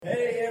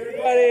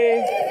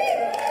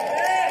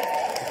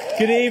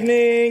Good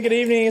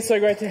evening. It's so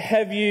great to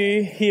have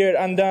you here at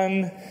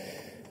Undone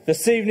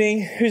this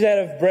evening. Who's out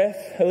of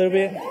breath a little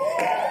bit?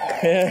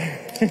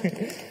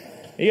 Yeah.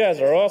 You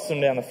guys are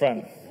awesome down the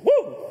front.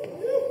 Woo!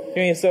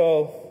 Giving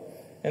yourself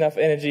enough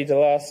energy to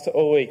last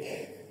all week.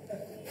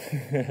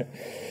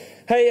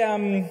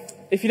 Hey,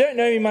 if you don't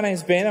know me, my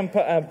name's Ben. I'm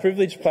a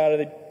privileged part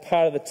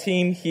of the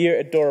team here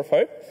at Door of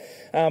Hope.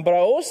 But I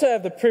also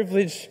have the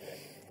privilege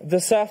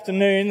this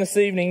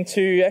evening,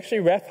 to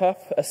actually wrap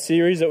up a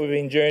series that we've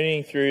been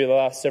journeying through the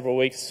last several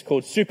weeks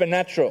called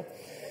Supernatural.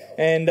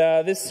 And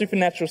this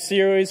Supernatural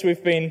series,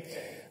 we've been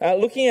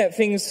looking at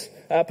things,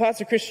 parts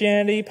of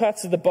Christianity,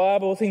 parts of the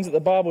Bible, things that the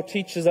Bible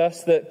teaches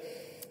us that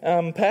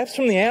perhaps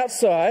from the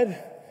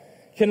outside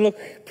can look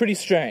pretty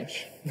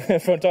strange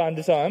from time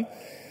to time.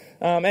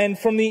 And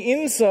from the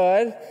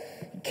inside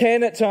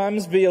can at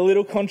times be a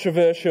little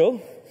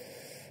controversial.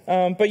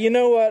 But you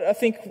know what? I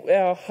think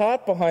our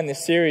heart behind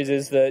this series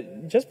is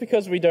that just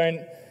because we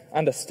don't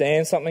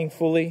understand something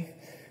fully,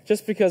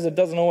 just because it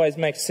doesn't always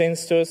make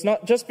sense to us,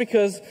 not just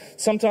because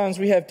sometimes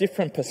we have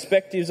different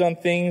perspectives on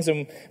things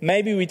and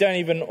maybe we don't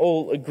even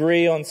all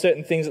agree on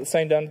certain things at the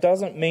same time,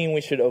 doesn't mean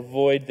we should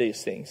avoid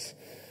these things.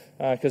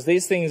 Because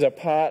these things are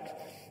part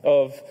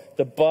of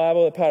the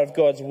Bible, they're part of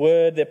God's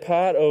Word, they're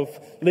part of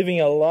living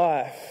a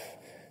life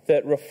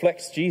that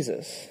reflects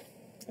Jesus.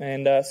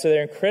 And so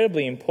they're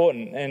incredibly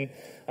important. And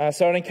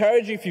so I'd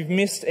encourage you, if you've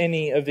missed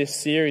any of this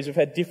series, we've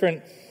had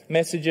different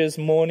messages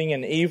morning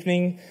and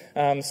evening.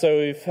 So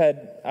we've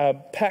had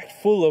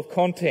packed full of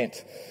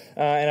content.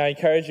 And I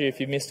encourage you, if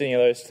you've missed any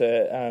of those,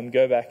 to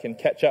go back and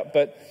catch up.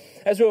 But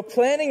as we were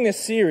planning this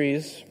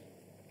series,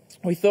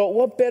 we thought,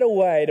 what better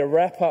way to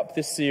wrap up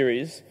this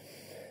series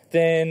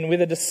than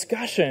with a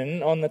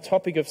discussion on the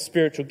topic of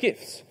spiritual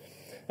gifts?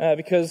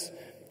 Because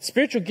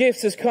spiritual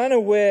gifts is kind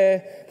of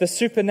where the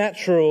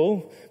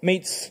supernatural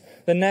meets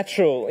the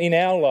natural in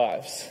our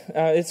lives.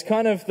 It's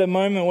kind of the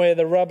moment where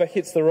the rubber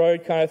hits the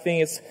road kind of thing.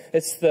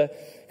 It's the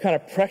kind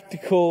of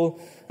practical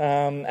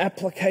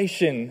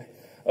application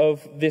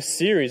of this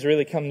series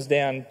really comes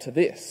down to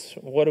this.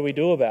 What do we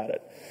do about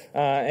it?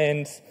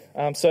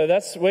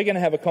 So we're going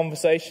to have a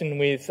conversation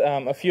with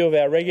a few of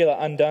our regular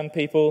Undone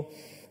people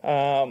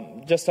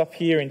just up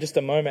here in just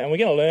a moment, and we're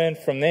going to learn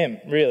from them,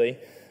 really.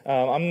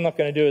 I'm not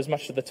going to do as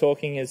much of the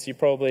talking as you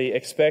probably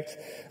expect,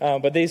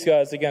 but these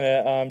guys are going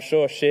to, I'm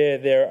sure, share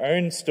their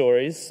own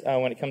stories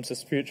when it comes to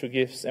spiritual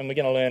gifts, and we're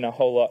going to learn a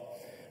whole lot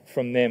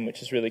from them,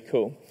 which is really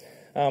cool.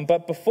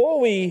 But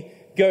before we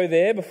go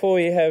there, before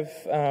we have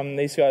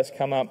these guys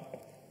come up,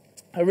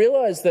 I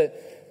realised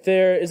that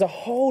there is a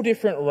whole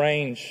different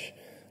range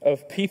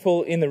of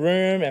people in the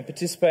room and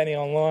participating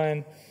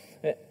online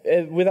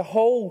with a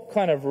whole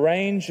kind of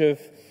range of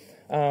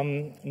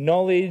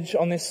knowledge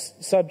on this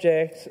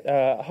subject,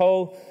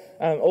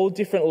 all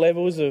different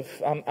levels of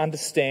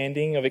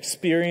understanding, of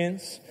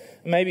experience.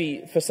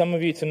 Maybe for some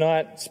of you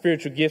tonight,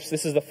 spiritual gifts,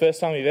 this is the first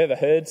time you've ever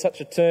heard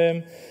such a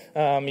term.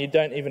 You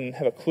don't even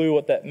have a clue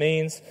what that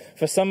means.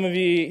 For some of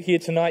you here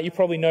tonight, you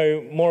probably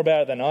know more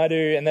about it than I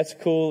do, and that's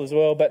cool as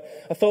well. But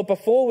I thought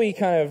before we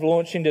kind of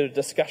launch into the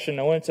discussion,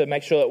 I wanted to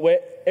make sure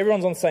that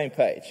everyone's on the same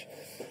page.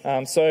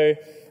 So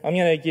I'm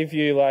going to give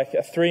you like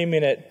a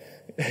 3-minute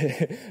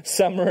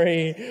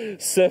summary,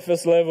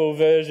 surface level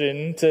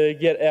version to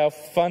get our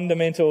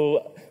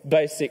fundamental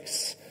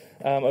basics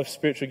of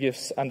spiritual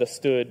gifts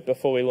understood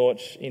before we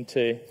launch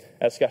into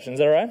our discussion. Is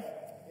that all right?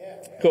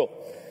 Yeah. Cool.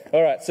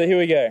 All right, so here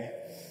we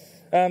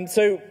go.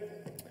 So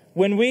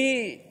when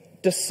we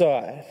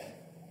decide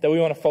that we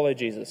want to follow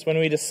Jesus, when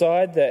we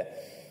decide that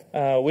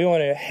we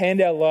want to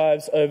hand our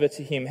lives over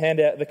to Him, hand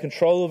out the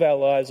control of our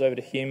lives over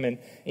to Him and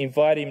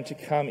invite Him to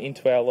come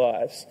into our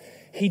lives,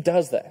 He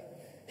does that.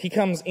 He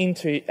comes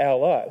into our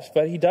lives,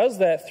 but He does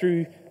that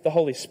through the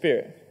Holy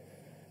Spirit.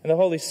 And the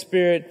Holy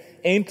Spirit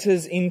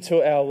enters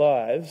into our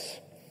lives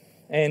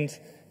and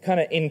kind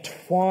of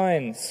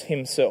entwines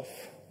Himself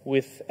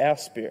with our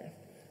spirit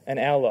and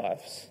our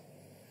lives.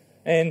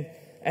 And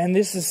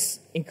this is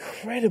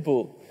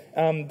incredible,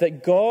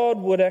 that God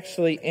would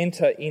actually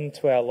enter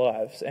into our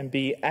lives and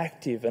be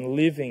active and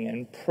living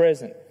and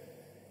present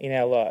in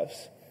our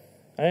lives.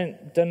 I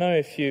don't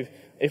know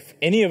if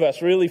any of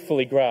us really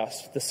fully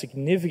grasp the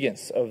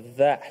significance of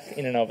that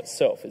in and of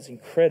itself. Is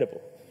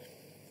incredible.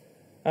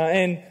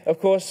 And of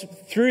course,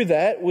 through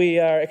that, we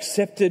are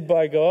accepted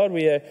by God,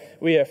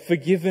 we are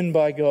forgiven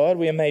by God,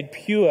 we are made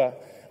pure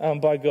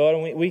by God,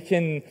 and we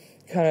can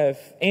kind of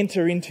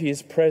enter into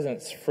His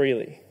presence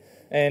freely.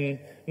 And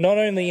not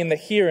only in the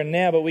here and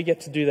now, but we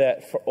get to do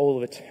that for all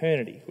of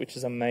eternity, which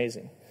is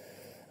amazing.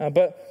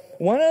 But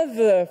one of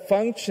the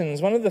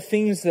functions, one of the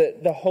things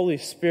that the Holy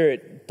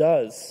Spirit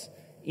does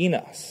in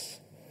us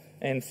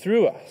and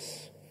through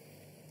us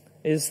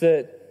is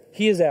that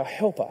He is our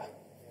helper.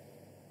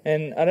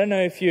 And I don't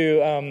know if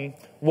you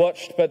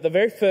watched, but the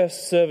very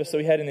first service that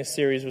we had in this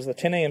series was the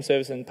 10 a.m.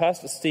 service, and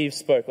Pastor Steve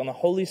spoke on the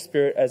Holy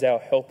Spirit as our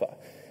helper.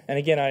 And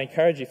again, I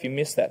encourage you, if you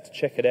missed that, to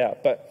check it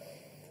out. But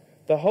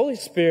the Holy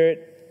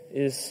Spirit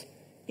is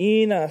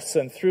in us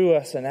and through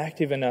us and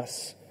active in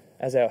us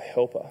as our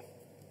helper.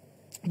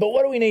 But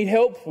what do we need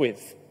help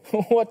with?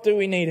 What do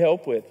we need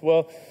help with?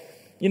 Well,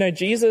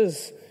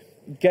 Jesus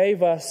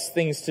gave us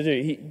things to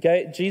do.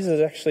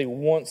 Jesus actually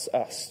wants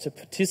us to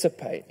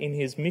participate in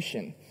his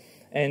mission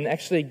and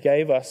actually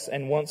gave us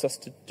and wants us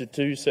to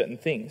do certain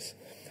things.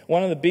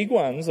 One of the big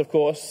ones, of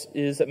course,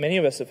 is that many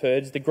of us have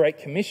heard, is the Great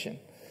Commission.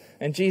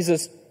 And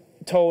Jesus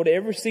told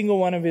every single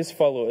one of his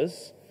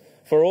followers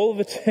for all of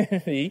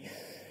eternity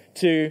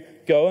to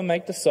go and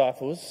make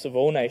disciples of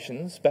all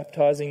nations,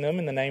 baptizing them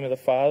in the name of the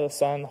Father, the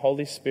Son, the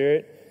Holy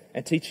Spirit,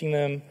 and teaching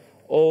them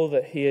all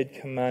that he had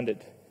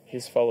commanded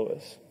his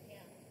followers.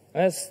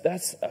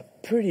 That's a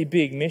pretty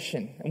big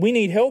mission. And we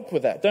need help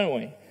with that, don't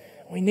we?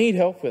 We need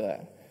help with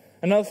that.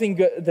 Another thing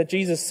that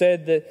Jesus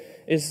said that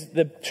is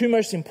the two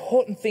most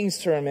important things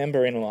to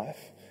remember in life: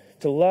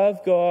 to love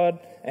God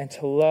and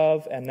to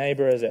love our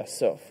neighbour as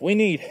ourselves. We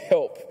need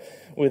help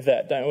with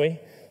that, don't we?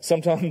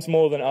 Sometimes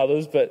more than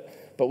others, but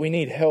we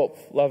need help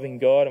loving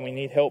God and we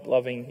need help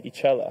loving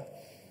each other.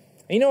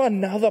 And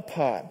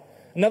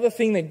another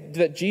thing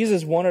that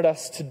Jesus wanted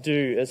us to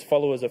do as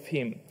followers of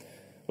him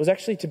was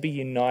actually to be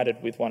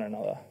united with one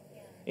another.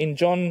 In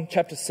John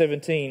chapter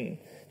 17,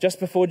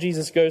 just before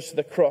Jesus goes to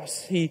the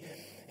cross, he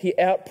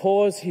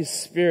outpours his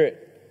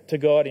Spirit to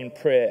God in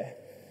prayer.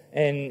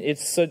 And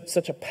it's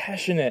such a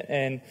passionate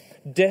and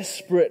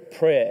desperate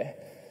prayer.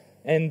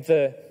 And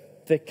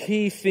the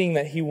key thing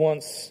that he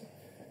wants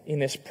in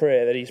this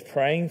prayer that he's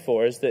praying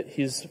for is that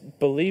his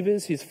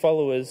believers, his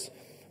followers,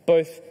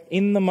 both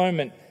in the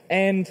moment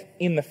and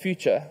in the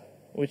future,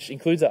 which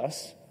includes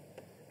us,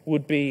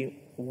 would be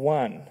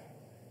one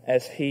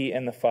as he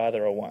and the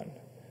Father are one.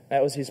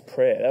 That was his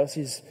prayer. That was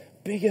his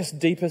biggest,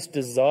 deepest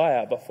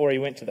desire before he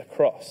went to the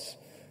cross,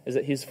 is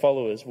that his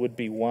followers would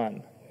be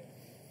one.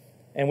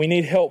 And we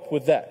need help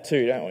with that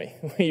too, don't we?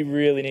 We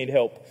really need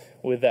help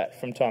with that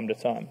from time to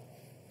time.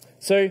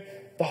 So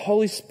the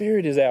Holy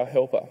Spirit is our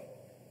helper.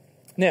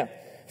 Now,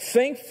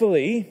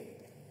 thankfully,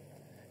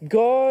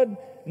 God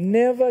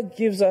never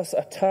gives us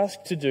a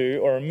task to do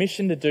or a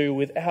mission to do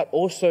without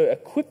also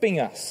equipping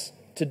us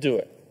to do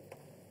it.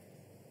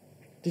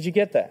 Did you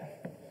get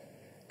that?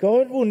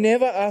 God will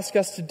never ask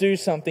us to do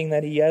something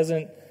that he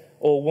hasn't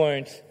or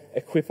won't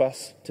equip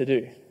us to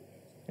do.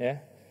 Yeah?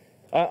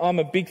 I'm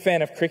a big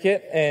fan of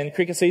cricket, and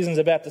cricket season's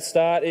about to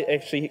start. It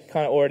actually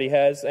kind of already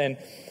has. And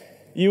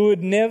you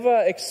would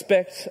never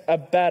expect a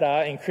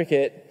batter in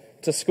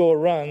cricket to score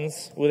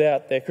runs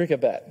without their cricket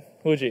bat,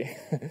 would you?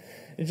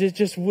 You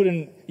just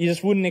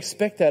wouldn't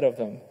expect that of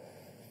them.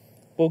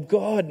 Well,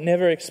 God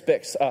never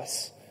expects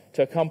us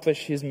to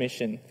accomplish his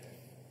mission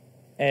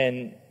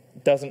and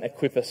doesn't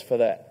equip us for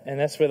that. And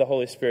that's where the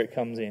Holy Spirit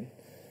comes in.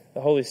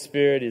 The Holy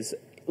Spirit is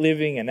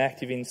living and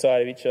active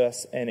inside of each of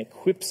us and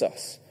equips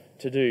us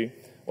to do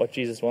what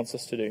Jesus wants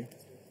us to do.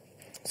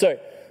 So,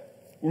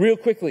 real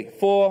quickly,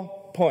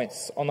 4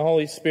 points on the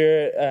Holy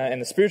Spirit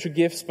and the spiritual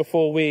gifts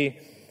before we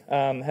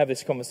have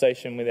this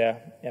conversation with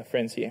our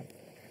friends here.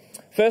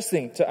 First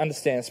thing to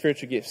understand,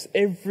 spiritual gifts.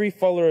 Every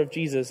follower of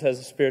Jesus has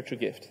a spiritual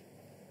gift.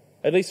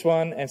 At least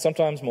one, and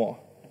sometimes more.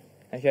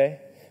 Okay?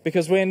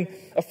 Because when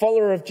a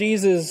follower of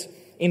Jesus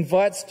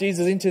invites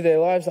Jesus into their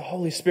lives, the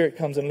Holy Spirit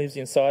comes and lives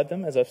inside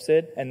them, as I've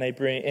said,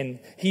 and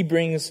he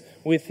brings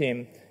with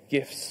him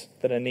gifts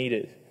that are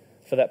needed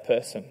for that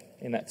person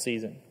in that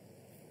season.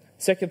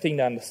 Second thing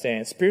to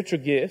understand, spiritual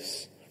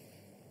gifts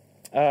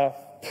are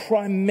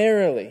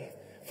primarily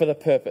for the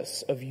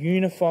purpose of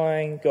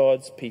unifying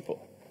God's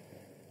people.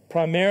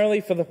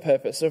 Primarily for the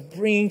purpose of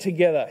bringing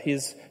together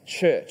his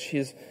church,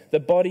 the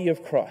body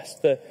of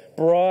Christ, the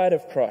bride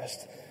of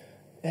Christ,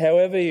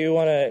 however you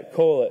want to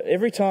call it.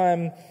 Every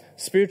time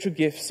spiritual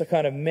gifts are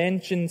kind of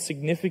mentioned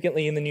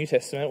significantly in the New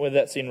Testament, whether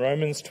that's in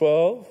Romans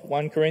 12,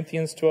 1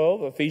 Corinthians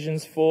 12,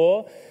 Ephesians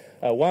 4,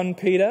 1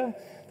 Peter,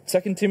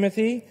 2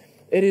 Timothy,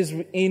 it is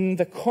in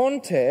the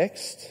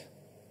context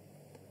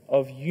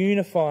of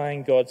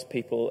unifying God's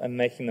people and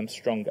making them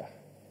stronger.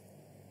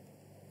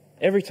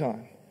 Every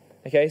time.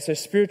 Okay, so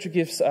spiritual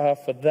gifts are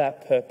for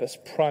that purpose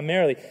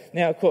primarily.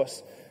 Now, of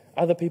course,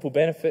 other people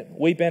benefit,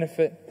 we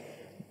benefit,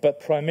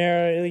 but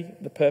primarily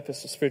the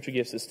purpose of spiritual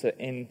gifts is to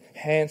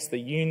enhance the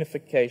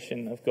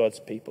unification of God's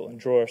people and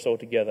draw us all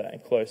together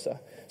and closer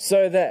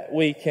so that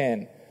we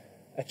can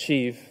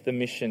achieve the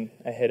mission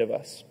ahead of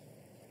us.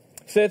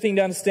 Third thing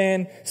to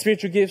understand,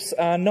 spiritual gifts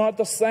are not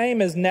the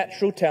same as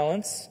natural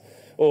talents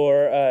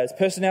or as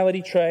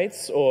personality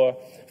traits or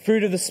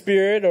fruit of the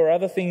Spirit or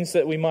other things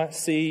that we might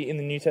see in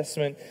the New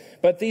Testament.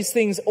 But these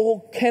things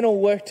can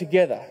all work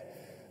together.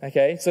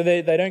 Okay, so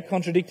they don't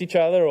contradict each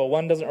other or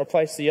one doesn't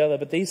replace the other,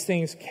 but these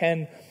things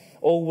can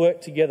all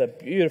work together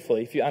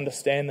beautifully if you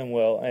understand them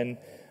well, and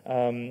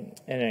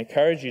I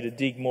encourage you to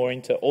dig more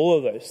into all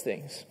of those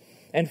things.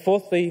 And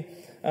fourthly,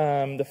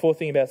 the fourth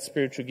thing about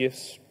spiritual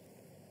gifts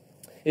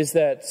is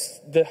that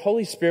the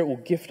Holy Spirit will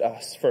gift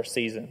us for a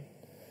season.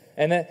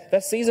 And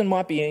that season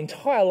might be an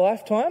entire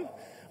lifetime,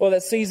 or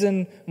that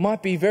season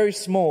might be very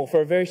small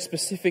for a very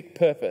specific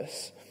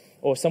purpose,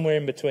 or somewhere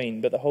in between.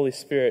 But the Holy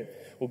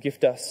Spirit will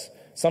gift us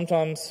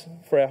sometimes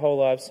for our whole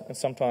lives and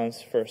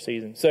sometimes for a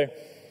season. So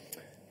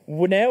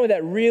now with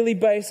that really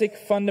basic,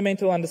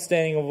 fundamental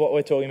understanding of what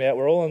we're talking about,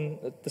 we're all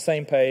on the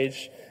same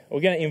page.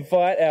 We're going to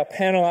invite our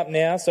panel up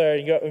now, so I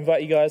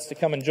invite you guys to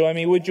come and join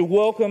me. Would you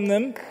welcome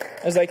them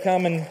as they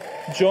come and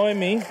join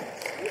me?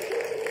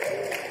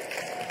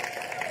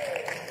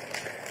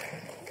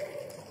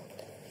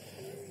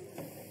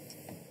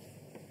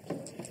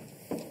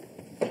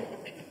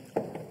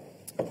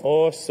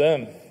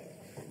 Awesome.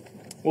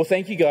 Well,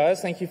 thank you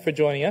guys. Thank you for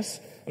joining us.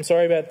 I'm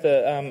sorry about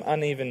the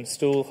uneven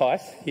stool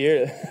height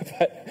here,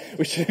 but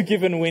we should have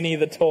given Winnie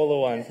the taller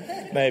one,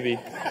 maybe.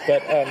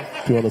 But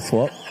do you want to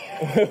swap?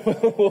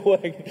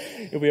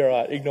 You'll be all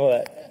right. Ignore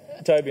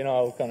that. Toby and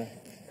I will kind of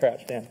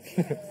crouch down.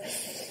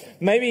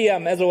 Maybe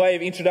as a way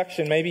of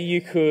introduction, maybe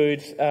you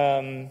could,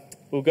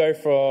 we'll go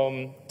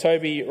from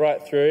Toby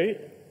right through,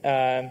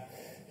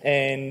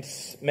 and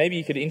maybe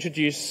you could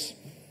introduce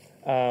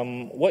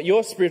what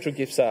your spiritual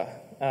gifts are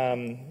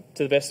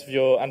to the best of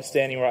your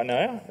understanding right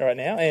now,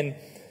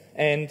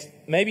 and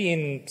maybe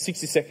in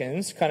 60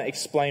 seconds kind of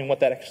explain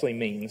what that actually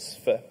means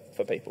for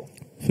people.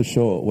 For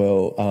sure.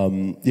 Well,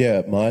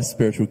 my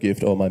spiritual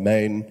gift, or my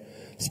main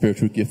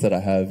spiritual gift that I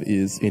have,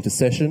 is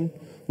intercession,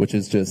 which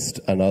is just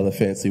another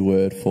fancy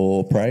word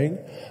for praying.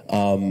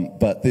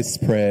 But this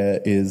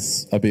prayer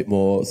is a bit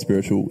more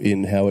spiritual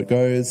in how it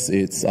goes.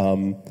 It's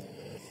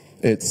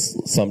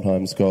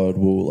sometimes God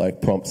will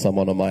prompt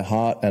someone on my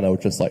heart, and I'll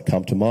just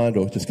come to mind,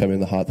 or just come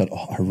in the heart that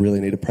I really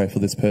need to pray for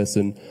this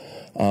person.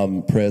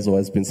 Prayer's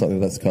always been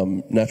something that's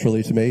come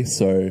naturally to me.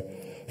 So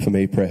for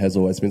me, prayer has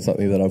always been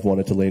something that I've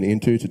wanted to lean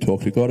into, to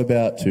talk to God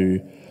about, to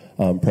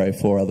pray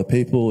for other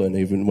people, and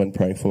even when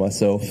praying for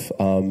myself.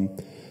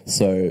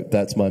 So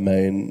that's my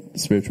main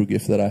spiritual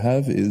gift that I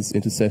have, is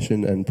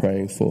intercession and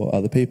praying for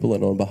other people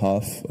and on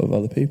behalf of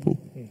other people.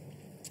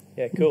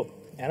 Yeah, cool.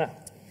 Anna?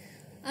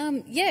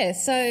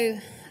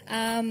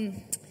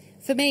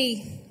 For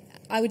me,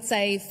 I would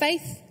say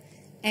faith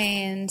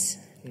and...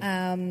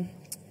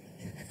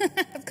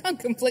 I've gone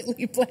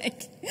completely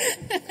blank.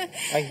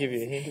 I can give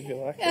you a hint if you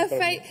like.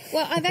 Faith.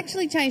 Well, I've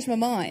actually changed my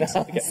mind.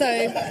 Okay.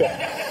 So,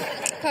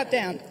 pipe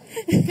down.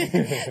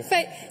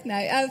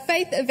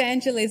 Faith,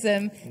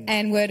 evangelism,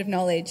 and word of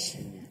knowledge.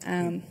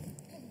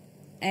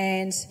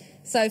 And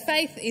so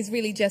faith is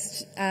really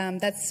just,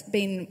 that's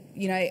been,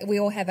 we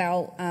all have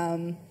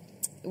our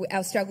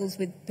struggles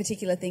with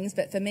particular things,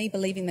 but for me,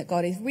 believing that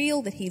God is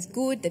real, that he's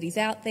good, that he's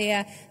out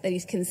there, that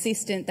he's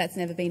consistent, that's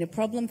never been a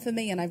problem for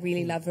me, and I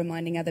really love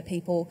reminding other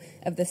people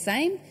of the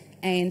same,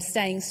 and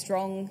staying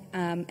strong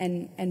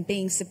and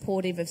being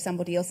supportive of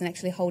somebody else, and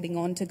actually holding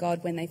on to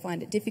God when they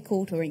find it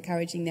difficult, or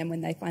encouraging them when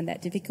they find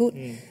that difficult.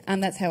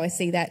 That's how I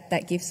see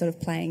that gift sort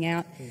of playing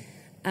out.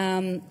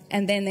 And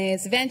then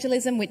there's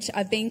evangelism, which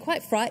I've been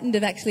quite frightened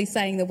of actually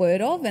saying the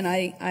word of, and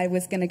I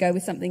was going to go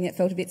with something that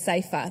felt a bit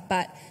safer,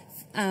 but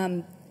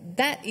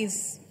that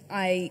is,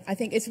 I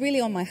think it's really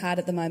on my heart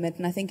at the moment,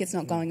 and I think it's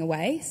not going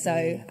away. So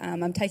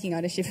I'm taking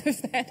ownership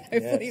of that.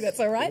 Hopefully that's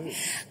all right.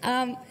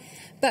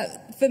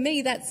 But for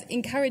me, that's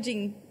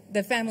encouraging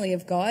the family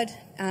of God,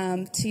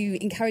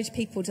 to encourage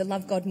people to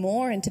love God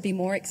more and to be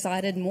more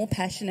excited, more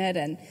passionate,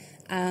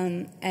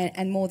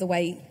 and more the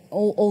way,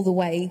 all the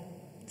way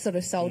sort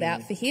of sold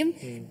out for him.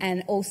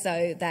 And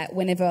also that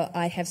whenever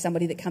I have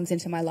somebody that comes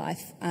into my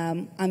life,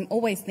 I'm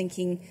always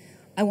thinking,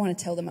 I want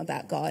to tell them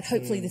about God.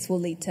 Hopefully this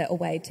will lead to a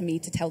way to me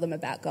to tell them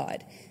about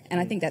God. And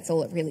I think that's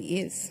all it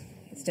really is.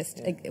 It's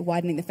just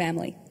widening the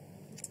family.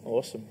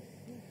 Awesome.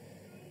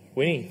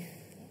 Winnie?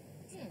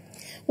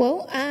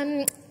 Well,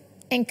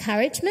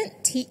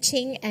 encouragement,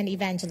 teaching, and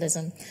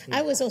evangelism.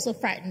 I was also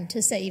frightened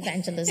to say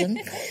evangelism.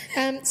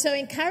 So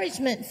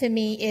encouragement for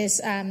me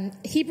is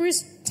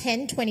Hebrews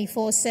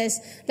 10:24 says,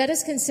 "Let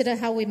us consider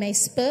how we may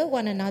spur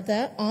one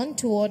another on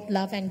toward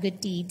love and good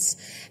deeds."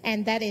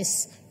 And that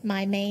is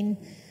my main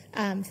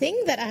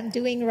thing that I'm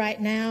doing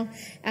right now.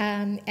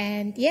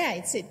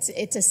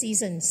 It's a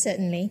season,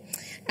 certainly.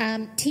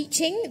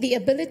 Teaching, the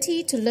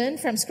ability to learn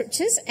from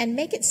scriptures and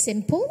make it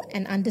simple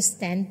and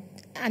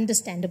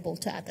understandable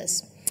to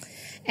others.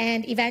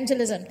 And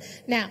evangelism.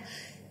 Now,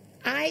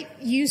 I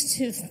used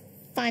to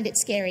find it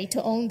scary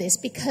to own this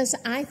because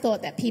I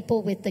thought that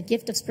people with the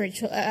gift of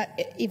spiritual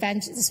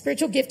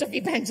gift of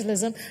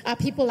evangelism are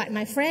people like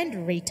my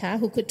friend Rita,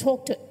 who could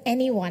talk to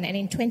anyone and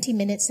in 20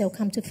 minutes they'll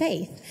come to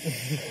faith.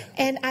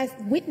 And I've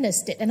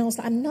witnessed it, and I was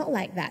like, I'm not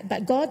like that.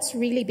 But God's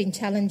really been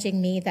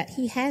challenging me that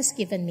he has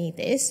given me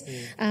this.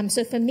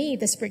 So for me,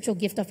 the spiritual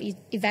gift of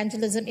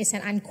evangelism is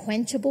an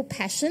unquenchable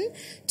passion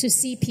to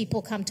see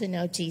people come to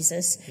know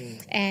Jesus.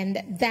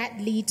 And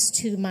that leads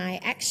to my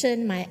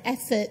action, my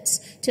efforts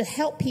to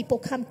help people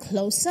come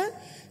closer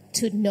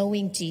to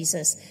knowing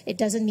Jesus. It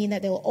doesn't mean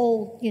that they will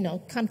all,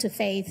 come to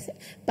faith,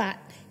 but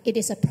it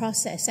is a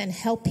process, and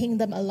helping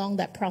them along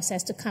that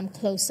process to come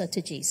closer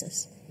to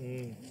Jesus.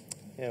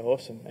 Yeah,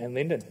 awesome. And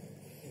Lyndon?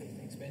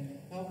 Thanks, Ben.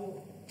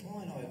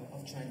 Mine,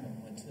 I've changed my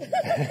mind too.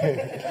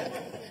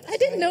 I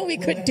didn't know we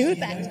could do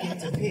that. You don't get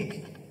to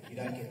pick. You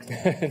don't get to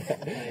pick.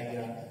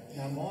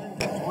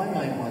 My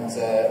main ones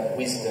are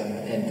wisdom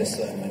and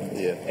discernment.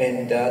 Yeah.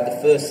 And the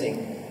first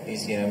thing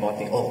is, might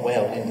think, oh,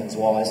 wow, Lyndon's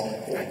wise.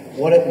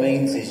 What it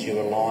means is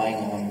you're relying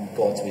on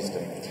God's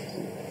wisdom,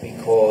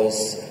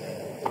 because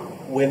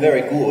we're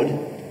very good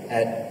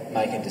at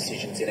making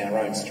decisions in our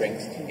own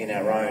strength, in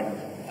our own,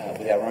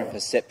 with our own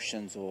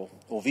perceptions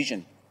or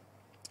vision.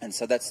 And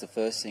so that's the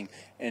first thing,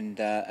 and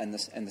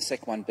the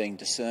second one being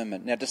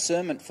discernment. Now,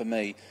 discernment for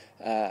me,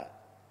 I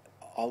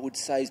would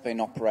say, has been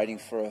operating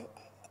for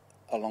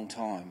a long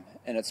time,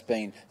 and it's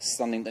been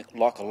something that,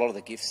 like a lot of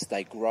the gifts,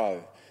 they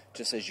grow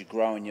just as you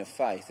grow in your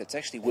faith. It's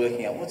actually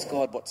working out what's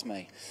God, what's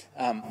me.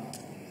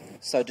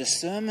 So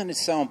discernment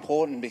is so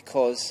important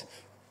because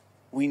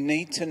we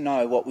need to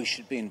know what we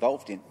should be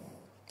involved in,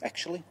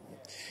 actually,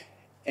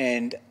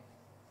 and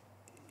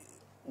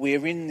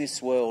we're in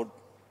this world,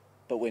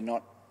 but we're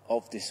not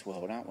of this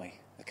world, aren't we?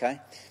 Okay?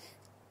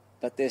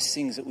 But there's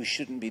things that we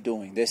shouldn't be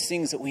doing. There's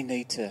things that we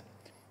need to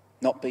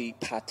not be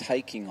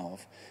partaking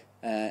of.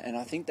 And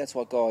I think that's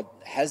why God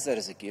has that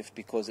as a gift,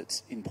 because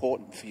it's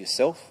important for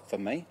yourself, for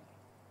me,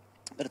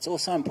 but it's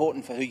also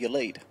important for who you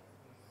lead.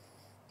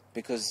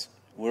 Because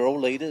we're all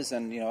leaders,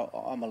 and,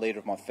 I'm a leader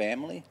of my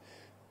family,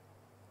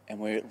 and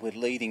we're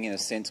leading in a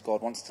sense.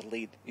 God wants to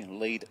lead,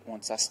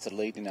 wants us to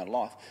lead in our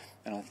life.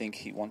 And I think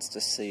he wants to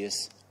see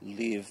us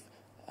live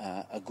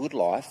a good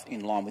life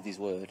in line with his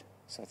word.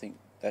 So I think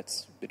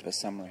that's a bit of a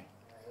summary.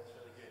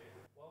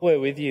 While we're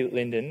with you,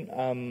 Lyndon,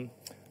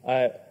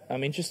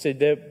 I'm interested.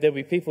 There'll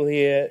be people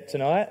here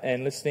tonight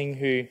and listening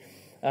who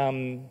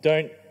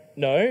don't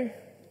know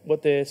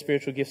what their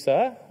spiritual gifts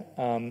are.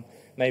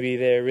 Maybe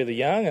they're really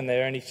young and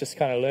they're only just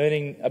kind of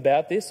learning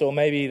about this, or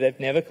maybe they've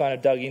never kind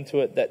of dug into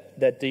it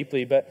that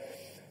deeply. But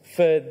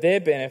for their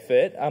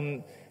benefit,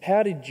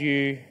 how did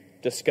you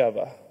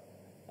discover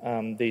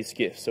these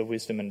gifts of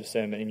wisdom and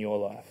discernment in your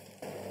life?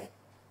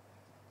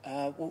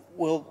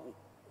 Well,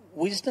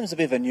 wisdom's a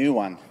bit of a new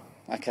one,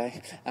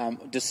 okay?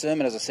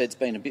 Discernment, as I said, has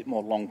been a bit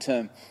more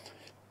long-term.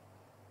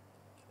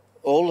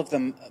 All of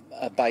them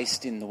are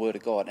based in the Word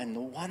of God. And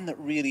the one that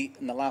really,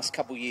 in the last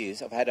couple of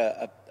years, I've had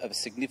a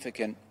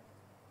significant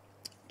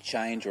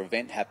change or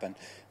event happen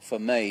for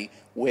me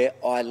where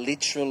I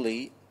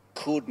literally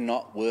could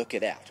not work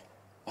it out.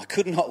 I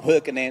could not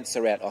work an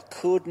answer out. I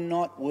could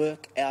not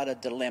work out a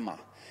dilemma.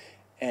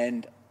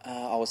 And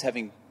I was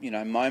having,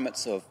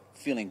 moments of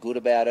feeling good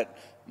about it,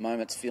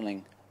 moments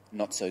feeling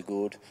not so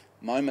good,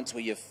 moments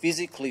where you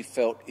physically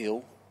felt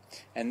ill,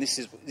 and this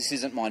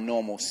isn't my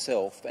normal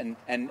self. And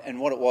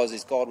what it was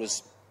is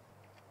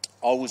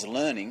I was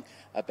learning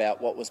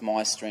about what was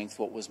my strength,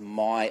 what was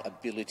my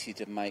ability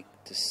to make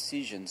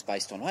decisions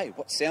based on, hey,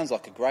 what sounds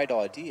like a great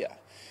idea.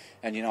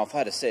 And, if I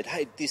had said,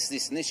 hey, this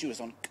and this, you was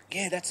on,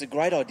 yeah, that's a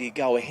great idea,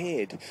 go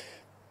ahead.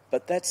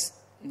 But that's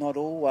not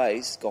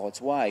always God's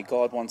way.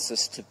 God wants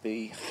us to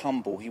be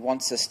humble. He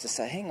wants us to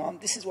say, hang on,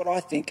 this is what I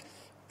think,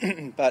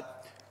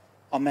 but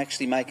I'm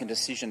actually making a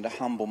decision to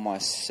humble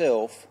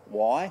myself.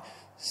 Why?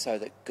 So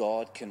that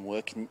God can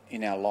work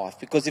in our life.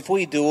 Because if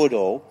we do it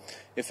all,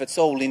 if it's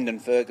all Lyndon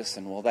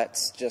Ferguson, well,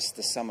 that's just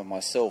the sum of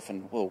myself,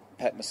 and we'll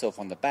pat myself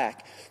on the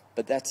back,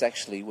 but that's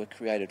actually, we're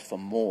created for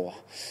more.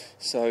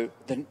 So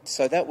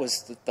that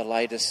was the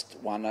latest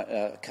one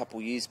a couple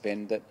of years,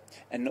 Ben,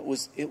 and it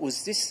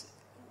was this.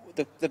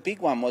 The big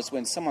one was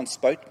when someone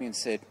spoke to me and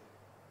said,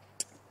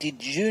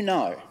 did you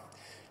know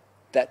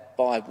that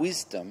by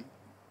wisdom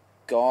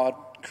God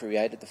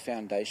created the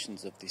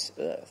foundations of this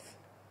earth?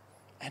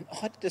 And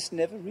I just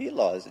never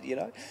realised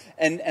it,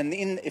 And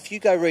if you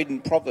go read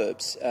in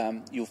Proverbs,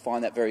 you'll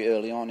find that very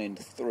early on in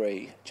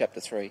chapter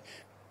 3,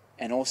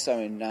 and also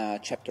in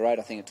chapter 8,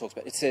 I think it talks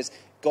about. It says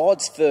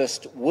God's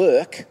first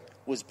work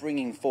was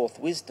bringing forth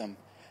wisdom,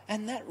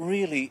 and that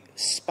really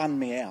spun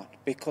me out,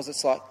 because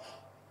it's like,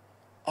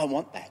 I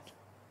want that.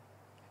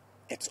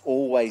 It's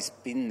always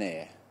been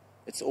there.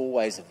 It's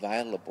always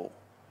available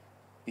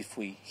if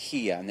we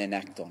hear and then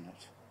act on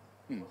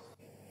it.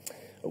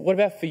 What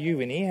about for you,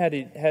 Winnie? How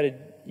did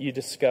you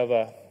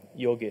discover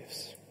your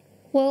gifts?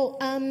 Well,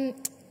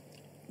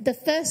 the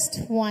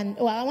first one,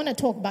 I want to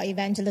talk about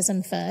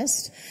evangelism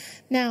first.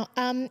 Now,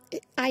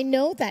 I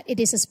know that it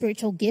is a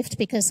spiritual gift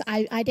because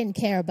I didn't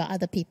care about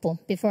other people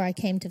before I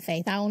came to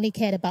faith. I only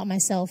cared about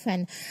myself,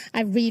 and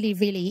I really,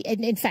 really,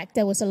 in fact,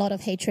 there was a lot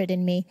of hatred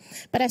in me.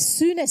 But as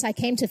soon as I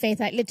came to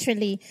faith, I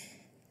literally,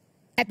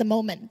 at the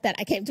moment that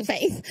I came to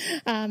faith,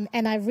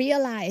 and I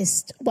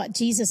realized what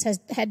Jesus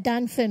had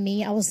done for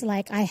me, I was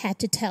like, I had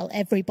to tell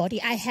everybody.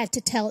 I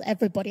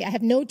I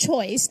have no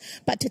choice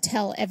but to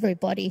tell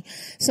everybody.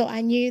 So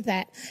I knew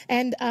that.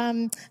 And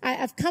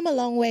I've come a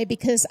long way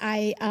because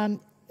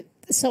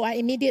so I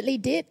immediately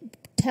did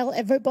tell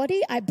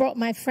everybody. I brought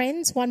my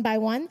friends one by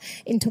one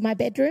into my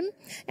bedroom,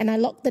 and I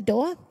locked the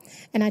door,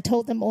 and I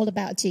told them all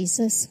about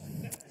Jesus.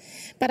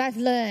 But I've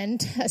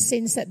learned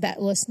since that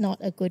was not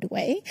a good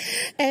way.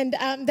 And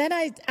then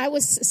I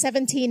was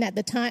 17 at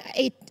the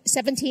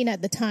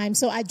time,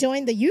 so I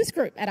joined the youth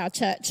group at our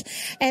church.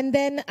 And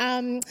then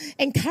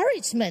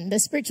encouragement, the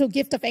spiritual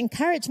gift of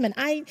encouragement.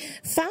 I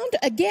found,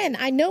 again,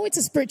 I know it's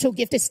a spiritual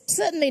gift. It's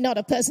certainly not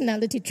a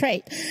personality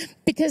trait,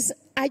 because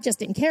I just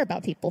didn't care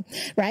about people,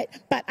 right?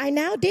 But I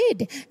now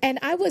did. And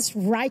I was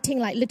writing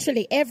like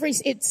literally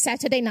it's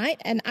Saturday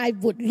night, and I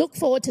would look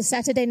forward to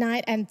Saturday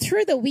night, and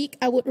through the week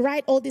I would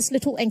write all these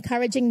little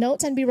encouraging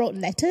notes, and we wrote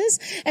letters,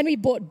 and we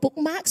bought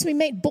bookmarks. We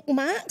made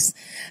bookmarks.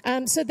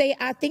 So they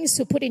are things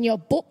to put in your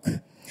book.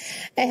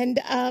 And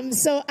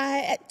so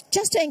I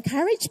just to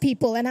encourage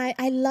people, and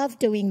I love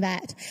doing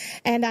that.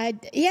 And I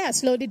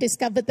slowly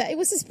discovered that it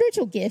was a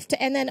spiritual gift.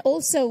 And then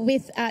also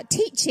with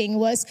teaching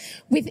was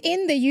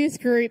within the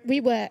youth group, we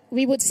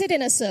would sit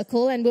in a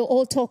circle and we'll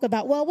all talk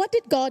about, well, what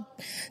did God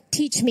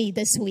teach me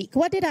this week?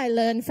 What did I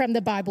learn from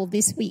the Bible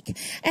this week?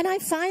 And I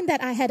find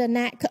that I had a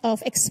knack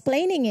of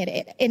explaining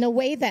it in a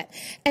way that,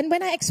 and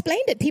when I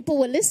explained it, people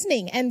were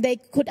listening and they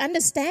could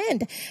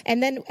understand.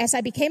 And then as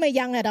I became a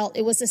young adult,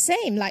 it was the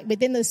same. Like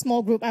within the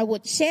small group, I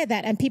would share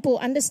that and people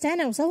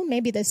understand. I was, oh,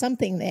 maybe there's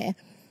something there.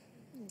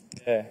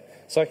 Yeah.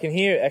 So I can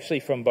hear actually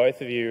from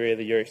both of you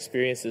really your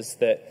experiences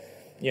that,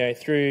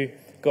 through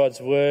God's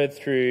word,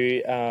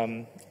 through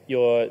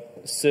your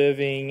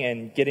serving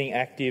and getting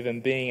active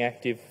and being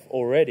active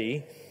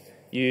already,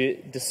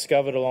 you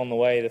discovered along the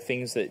way the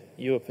things that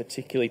you were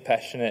particularly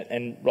passionate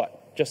and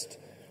just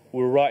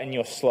were right in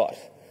your slot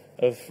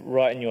of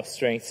right in your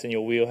strengths and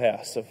your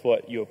wheelhouse of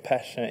what you were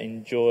passionate,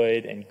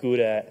 enjoyed and good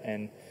at,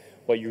 and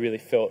what you really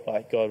felt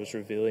like God was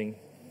revealing.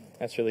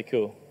 That's really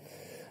cool.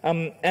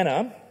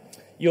 Anna,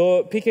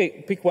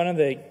 pick one of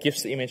the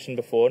gifts that you mentioned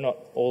before, not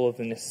all of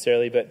them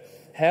necessarily, but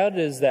how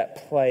does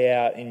that play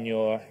out in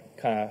your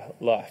kind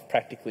of life,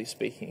 practically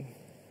speaking?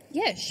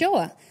 Yeah,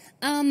 sure.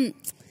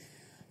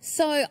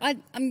 So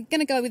I'm going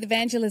to go with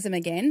evangelism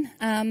again.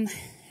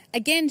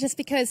 Again, just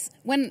because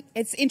when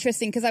it's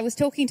interesting, because I was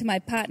talking to my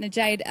partner,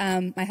 Jade,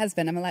 my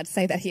husband, I'm allowed to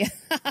say that here.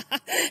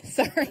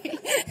 Sorry.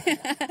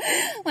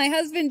 My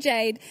husband,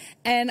 Jade,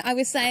 and I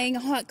was saying,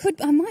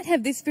 I might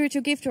have this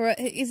spiritual gift, or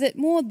is it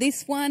more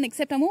this one?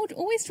 Except I'm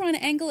always trying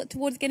to angle it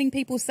towards getting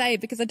people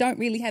saved because I don't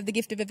really have the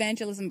gift of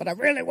evangelism, but I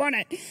really want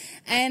it.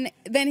 And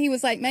then he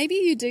was like, maybe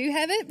you do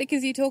have it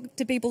because you talk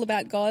to people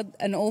about God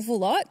an awful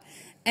lot.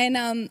 And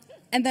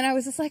then I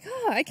was just like,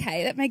 oh,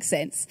 okay, that makes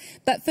sense.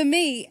 But for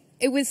me,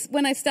 it was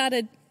when I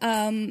started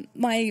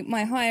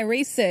my higher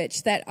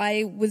research that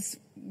I was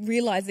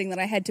realizing that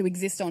I had to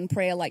exist on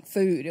prayer like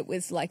food. It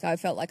was like I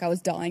felt like I was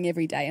dying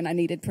every day and I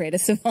needed prayer to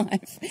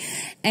survive.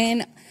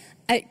 And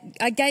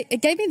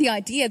it gave me the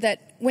idea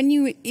that when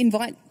you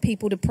invite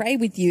people to pray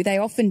with you, they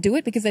often do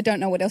it because they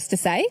don't know what else to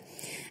say.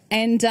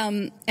 And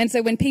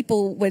so when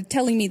people were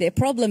telling me their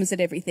problems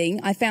and everything,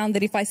 I found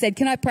that if I said,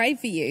 can I pray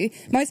for you?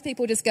 Most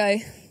people just go,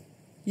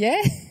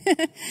 yeah.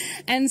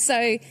 And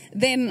so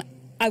then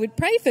I would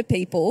pray for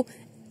people,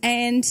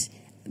 and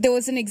there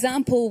was an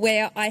example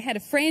where I had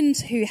a friend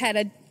who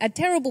had a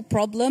terrible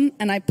problem,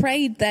 and I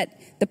prayed that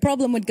the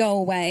problem would go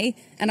away,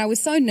 and I was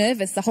so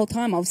nervous the whole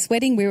time. I was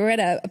sweating. We were at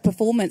a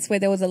performance where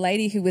there was a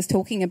lady who was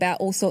talking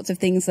about all sorts of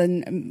things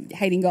and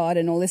hating God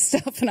and all this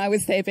stuff, and I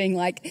was there being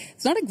like,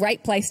 it's not a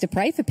great place to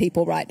pray for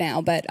people right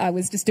now, but I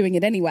was just doing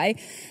it anyway.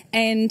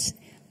 And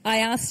I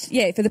asked,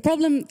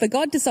 for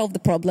God to solve the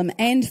problem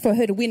and for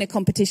her to win a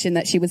competition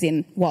that she was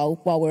in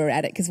while we were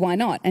at it, because why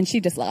not? And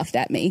she just laughed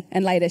at me.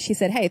 And later she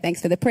said, hey,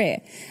 thanks for the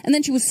prayer. And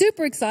then she was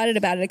super excited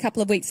about it a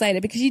couple of weeks later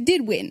because she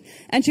did win.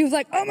 And she was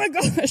like, oh my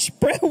gosh,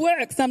 prayer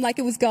works. I'm like,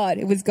 it was God.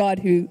 It was God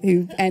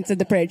who answered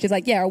the prayer. She's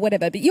like, yeah, or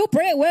whatever, but your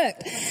prayer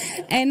worked.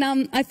 And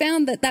I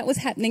found that was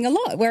happening a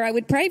lot, where I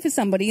would pray for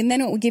somebody and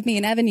then it would give me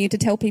an avenue to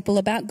tell people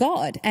about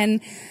God. And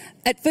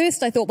at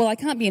first I thought, well, I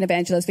can't be an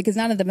evangelist because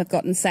none of them have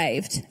gotten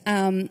saved,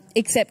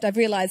 except I've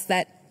realised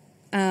that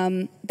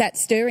that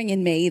stirring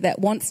in me that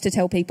wants to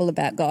tell people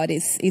about God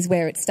is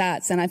where it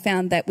starts. And I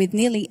found that with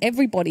nearly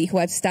everybody who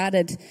I've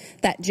started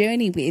that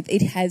journey with,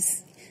 it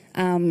has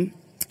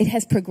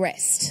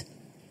progressed.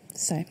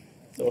 So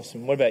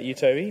awesome. What about you,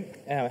 Toby?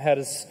 How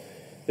does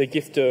the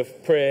gift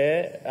of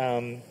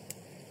prayer,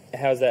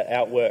 how's that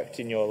outworked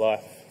in your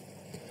life?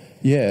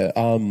 Yeah,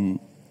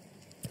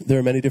 there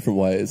are many different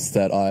ways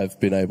that I've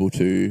been able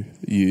to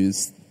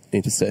use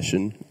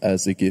intercession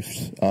as a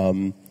gift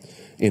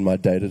in my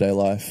day-to-day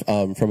life.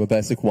 From a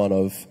basic one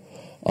of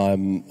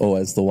I'm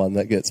always the one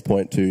that gets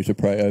point to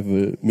pray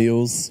over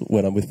meals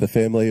when I'm with the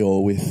family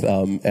or with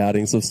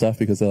outings of stuff,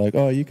 because they're like,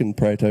 oh, you can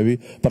pray, Toby.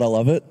 But I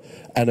love it,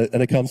 and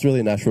it comes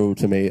really natural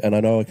to me. And I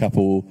know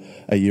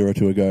a year or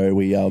two ago,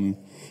 we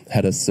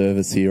had a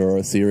service here or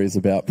a series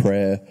about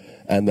prayer,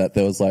 and that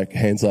there was like,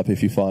 hands up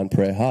if you find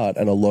prayer hard.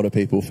 And a lot of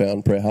people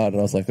found prayer hard.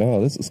 And I was like,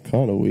 oh, this is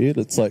kind of weird.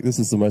 It's like, this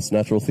is the most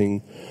natural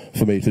thing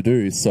for me to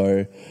do.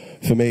 So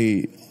for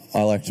me,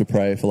 I like to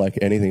pray for like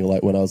anything.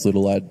 Like when I was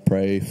little, I'd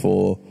pray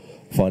for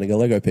finding a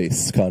Lego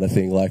piece kind of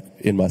thing. Like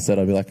in my set,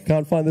 I'd be like, I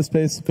can't find this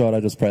piece. God, I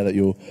just pray that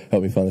you'll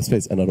help me find this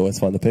piece. And I'd always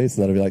find the piece.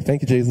 And then I'd be like,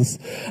 thank you, Jesus.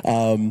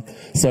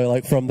 So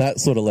like from that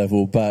sort of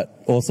level,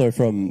 but also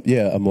from,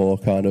 a more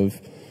kind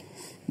of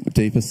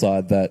deeper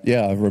side that,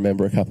 I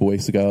remember a couple of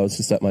weeks ago, I was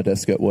just at my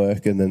desk at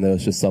work, and then there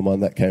was just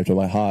someone that came to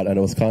my heart, and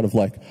it was kind of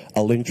like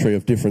a link tree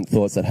of different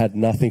thoughts that had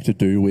nothing to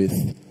do with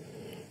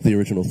the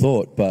original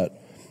thought,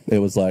 but it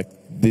was like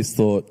this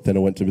thought, then it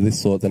went to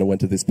this thought, then it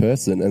went to this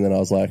person, and then I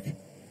was like,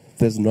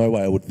 there's no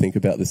way I would think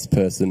about this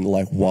person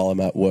like while I'm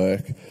at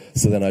work.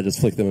 So then I just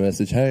flicked them a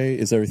message, hey,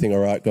 is everything all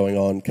right going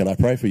on? Can I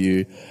pray for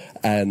you?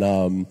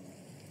 And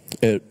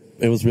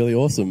it was really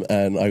awesome,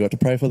 and I got to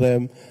pray for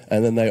them,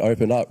 and then they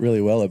opened up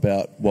really well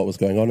about what was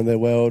going on in their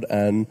world,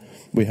 and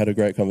we had a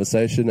great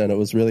conversation, and it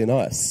was really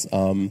nice.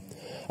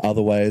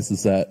 Other ways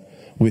is that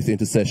with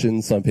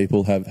intercession, some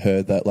people have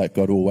heard that like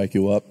God will wake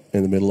you up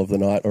in the middle of the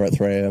night or at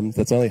 3 a.m.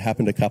 That's only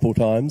happened a couple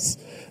times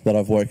that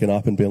I've woken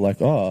up and been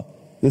like, oh,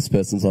 this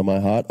person's on my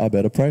heart, I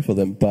better pray for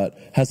them. But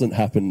hasn't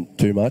happened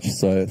too much,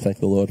 so thank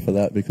the Lord for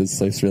that, because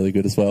Soph's really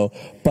good as well.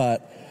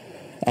 But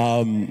He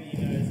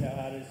knows how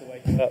hard it is to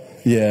wake you up.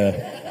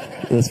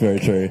 yeah, that's very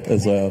true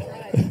as well.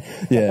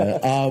 Yeah,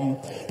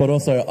 but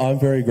also I'm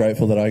very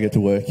grateful that I get to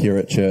work here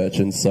at church,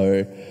 and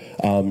so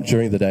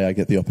during the day I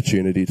get the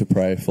opportunity to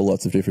pray for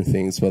lots of different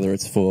things, whether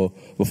it's for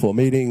before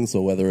meetings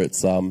or whether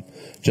it's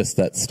just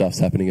that stuff's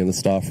happening in the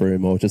staff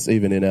room, or just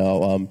even in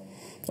our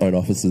own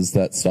offices,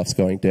 that stuff's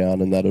going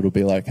down, and that it'll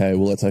be like, hey,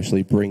 well, let's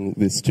actually bring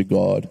this to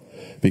God,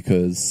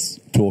 because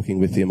talking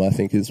with him, I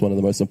think, is one of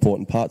the most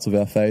important parts of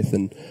our faith,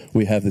 and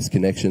we have this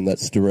connection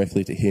that's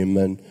directly to him,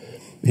 and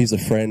he's a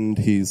friend,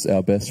 he's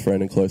our best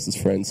friend and closest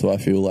friend, so I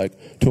feel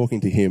like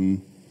talking to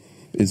him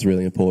is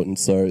really important.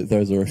 So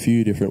those are a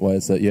few different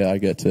ways that, I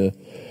get to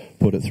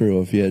put it through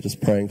of, just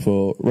praying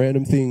for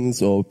random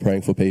things or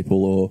praying for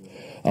people, or,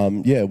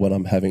 when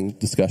I'm having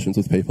discussions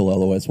with people,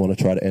 I'll always want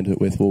to try to end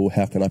it with, well,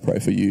 how can I pray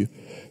for you?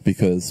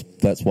 Because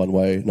that's one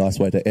nice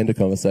way to end a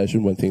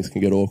conversation when things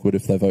can get awkward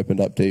if they've opened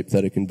up deep,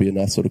 that it can be a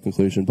nice sort of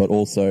conclusion. But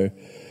also,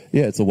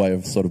 it's a way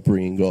of sort of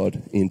bringing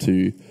God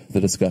into the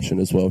discussion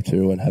as well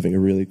too, and having a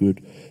really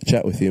good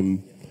chat with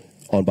him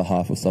on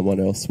behalf of someone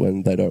else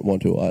when they don't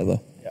want to either.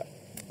 Yeah,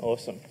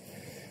 awesome.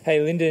 Hey,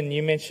 Lyndon,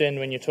 you mentioned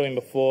when you were talking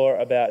before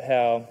about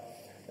how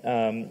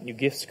your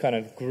gifts kind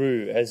of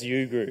grew as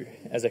you grew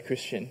as a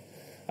Christian.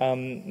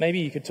 Maybe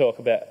you could talk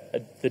about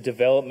the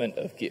development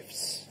of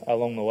gifts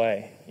along the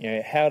way.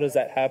 How does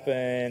that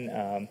happen?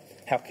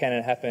 How can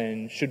it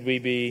happen? Should we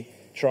be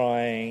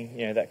trying?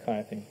 That kind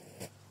of thing.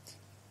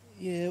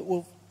 Yeah,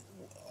 well,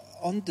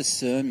 on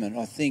discernment,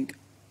 I think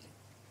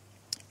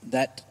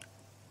that,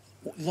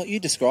 like you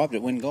described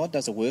it, when God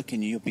does a work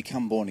in you, you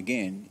become born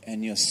again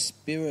and your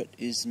spirit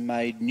is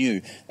made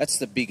new. That's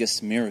the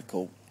biggest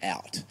miracle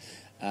out.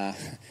 I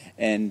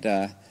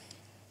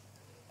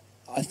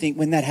think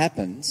when that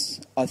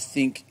happens,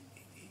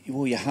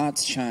 your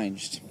heart's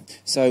changed.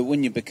 So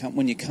when you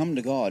come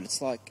to God,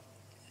 it's like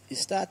you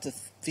start to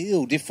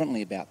feel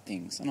differently about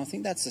things, and I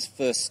think that's the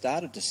first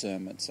start of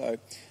discernment. So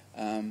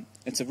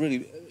it's a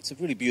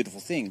really beautiful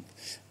thing,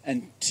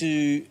 and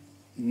to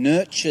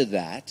nurture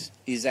that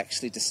is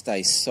actually to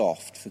stay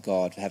soft for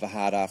God, to have a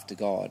heart after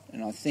God.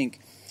 And I think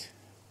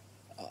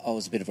I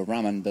was a bit of a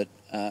rumman, but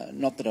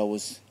not that I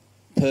was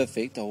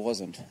perfect. I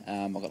wasn't.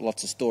 I've got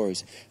lots of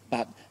stories,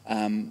 but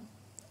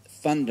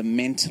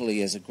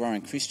fundamentally, as a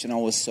growing Christian, I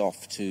was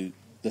soft to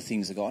the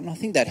things of God, and I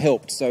think that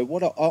helped. So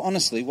what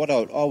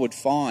I would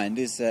find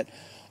is that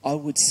I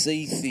would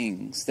see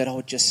things that I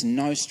would just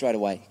know straight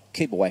away,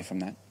 keep away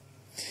from that.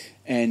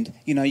 And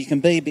you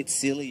can be a bit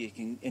silly,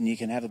 you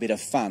can have a bit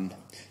of fun,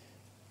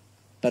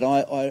 but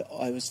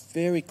I was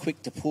very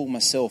quick to pull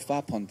myself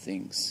up on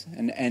things,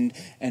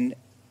 and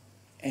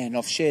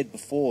I've shared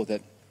before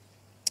that,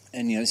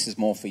 and this is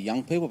more for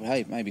young people, but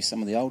hey, maybe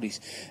some of the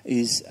oldies,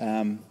 is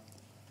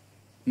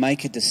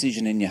make a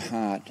decision in your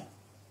heart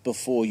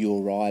before you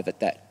arrive at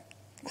that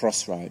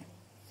crossroad.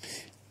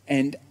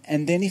 And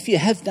then if you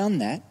have done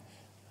that,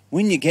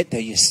 when you get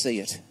there, you see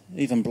it.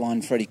 Even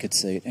blind Freddie could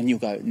see it. And you'll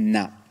go,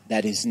 nah,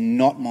 that is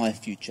not my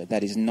future.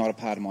 That is not a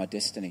part of my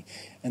destiny.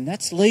 And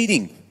that's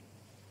leading.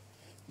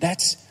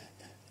 That's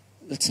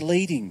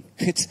leading.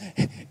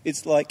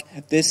 It's like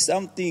there's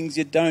some things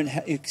you don't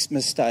have,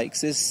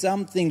 mistakes. There's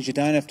some things you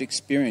don't have to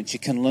experience. You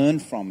can learn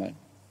from it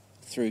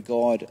through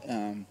God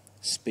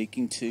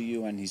speaking to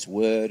you and his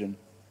word,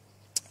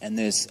 and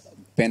there's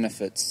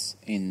benefits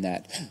in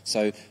that.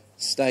 So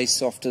stay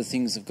soft to the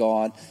things of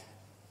God.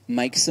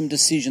 Make some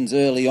decisions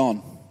early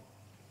on,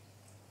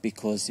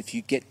 because if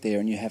you get there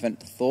and you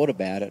haven't thought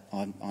about it,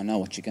 I know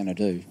what you're going to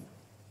do.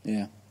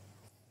 Yeah.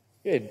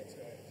 Good.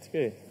 It's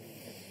good.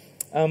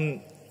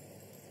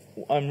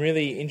 I'm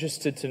really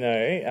interested to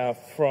know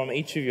from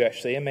each of you,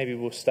 actually, and maybe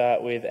we'll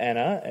start with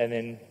Anna and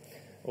then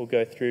we'll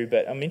go through,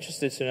 but I'm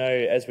interested to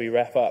know as we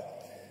wrap up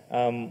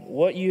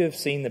what you have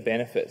seen the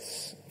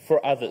benefits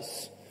for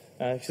others.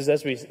 Because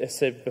as we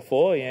said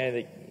before,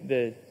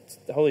 the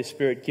Holy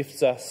Spirit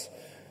gifts us.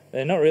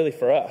 They're not really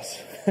for us.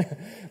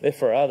 They're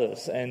for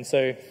others. And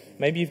so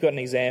maybe you've got an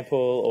example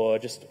or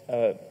just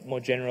a more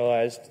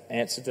generalised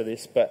answer to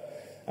this, but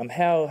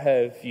how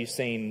have you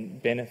seen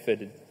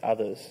benefited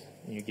others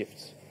in your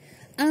gifts?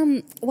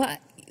 Well,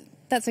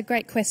 that's a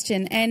great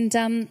question.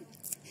 And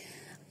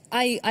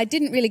I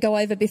didn't really go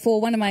over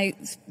before. One of my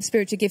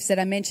spiritual gifts that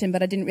I mentioned,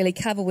 but I didn't really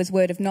cover, was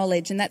word of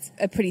knowledge, and that's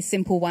a pretty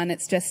simple one.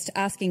 It's just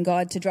asking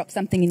God to drop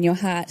something in your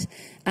heart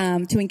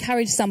to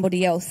encourage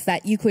somebody else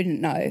that you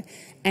couldn't know.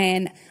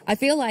 And I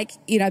feel like,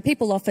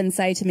 people often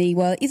say to me,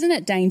 well, isn't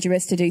it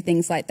dangerous to do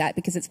things like that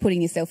because it's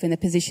putting yourself in the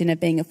position of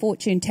being a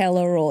fortune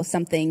teller or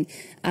something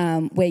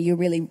where you're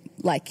really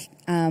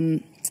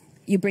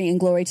you're bringing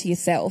glory to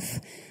yourself.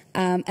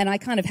 And I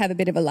kind of have a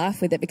bit of a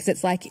laugh with it because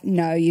it's like,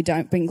 no, you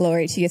don't bring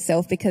glory to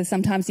yourself, because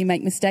sometimes you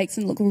make mistakes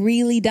and look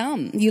really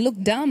dumb. You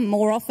look dumb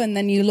more often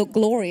than you look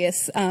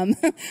glorious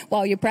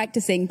while you're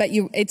practicing. But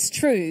it's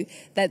true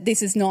that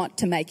this is not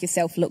to make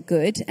yourself look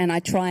good. And I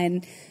try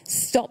and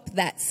stop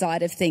that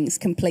side of things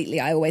completely.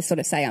 I always sort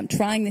of say, I'm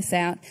trying this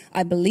out.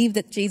 I believe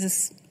that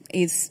Jesus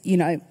is,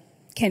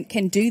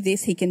 can do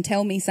this. He can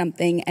tell me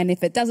something. And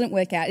if it doesn't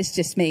work out, it's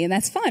just me. And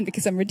that's fine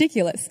because I'm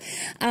ridiculous.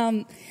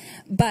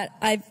 But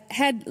I've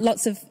had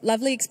lots of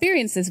lovely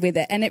experiences with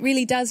it, and it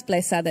really does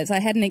bless others. I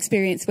had an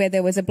experience where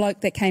there was a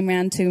bloke that came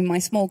round to my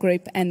small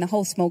group, and the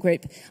whole small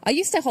group, I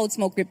used to hold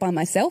small group by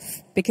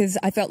myself because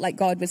I felt like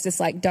God was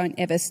just like, don't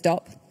ever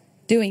stop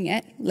doing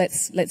it.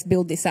 Let's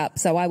build this up.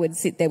 So I would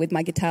sit there with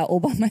my guitar all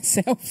by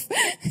myself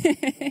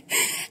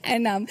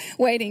and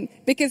waiting,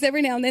 because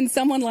every now and then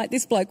someone like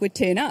this bloke would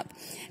turn up.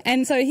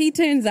 And so he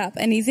turns up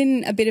and he's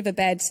in a bit of a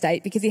bad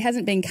state because he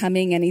hasn't been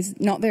coming and he's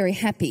not very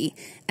happy.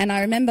 And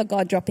I remember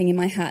God dropping in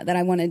my heart that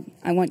I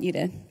want you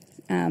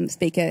to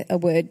speak a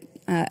word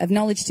of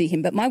knowledge to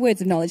him. But my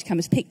words of knowledge come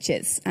as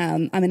pictures.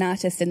 I'm an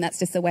artist, and that's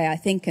just the way I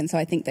think. And so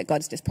I think that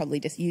God's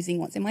probably just using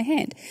what's in my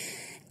hand.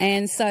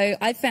 And so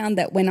I found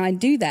that when I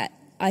do that,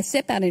 I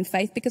step out in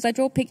faith because I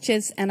draw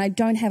pictures and I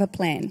don't have a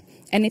plan.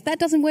 And if that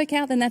doesn't work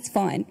out, then that's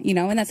fine,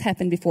 and that's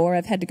happened before.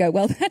 I've had to go,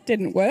 well, that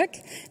didn't work.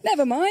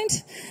 Never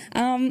mind.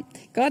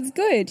 God's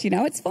good,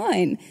 it's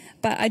fine.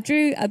 But I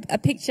drew a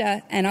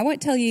picture, and I won't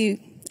tell you.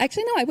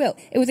 Actually, no, I will.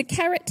 It was a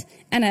carrot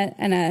and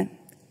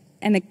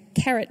a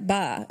carrot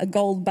bar, a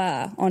gold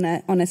bar on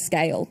a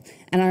scale.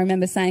 And I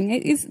remember saying,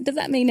 does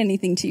that mean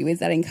anything to you? Is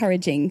that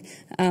encouraging?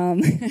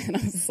 And I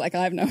was just like,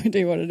 I have no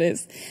idea what it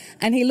is.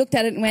 And he looked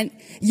at it and went,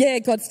 yeah,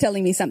 God's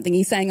telling me something.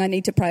 He's saying I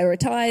need to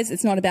prioritise.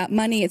 It's not about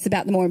money. It's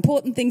about the more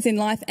important things in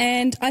life.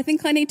 And I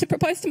think I need to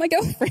propose to my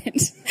girlfriend.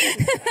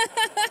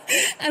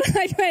 And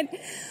I went,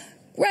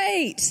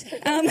 great.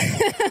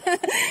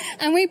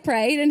 And we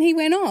prayed and he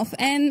went off,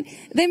 and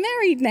they're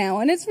married now,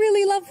 and it's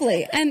really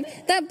lovely. And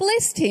that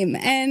blessed him.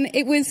 And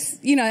it was,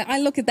 I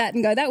look at that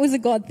and go, that was a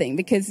God thing,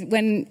 because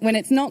when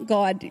it's not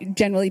God,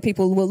 generally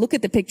people will look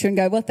at the picture and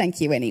go, well, thank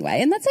you anyway.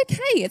 And that's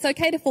okay. It's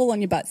okay to fall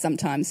on your butt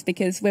sometimes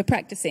because we're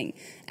practicing.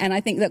 And I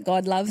think that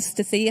God loves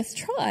to see us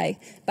try,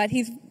 but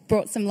he's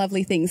brought some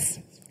lovely things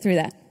through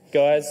that.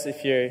 Guys,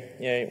 if you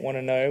want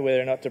to know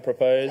whether or not to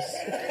propose,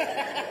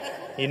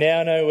 you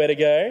now know where to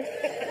go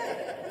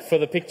for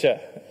the picture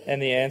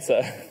and the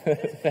answer.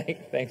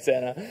 Thanks,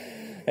 Anna.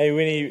 Hey,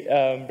 Winnie,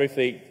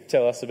 briefly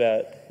tell us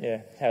about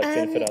how it's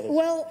benefited others.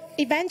 Well,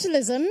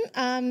 evangelism,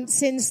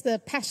 since the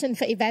passion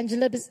for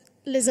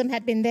evangelism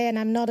had been there, and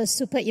I'm not a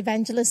super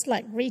evangelist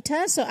like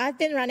Rita, so I've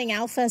been running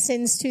Alpha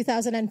since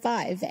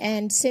 2005,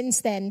 and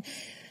since then,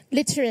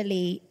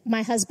 literally,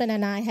 my husband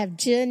and I have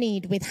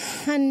journeyed with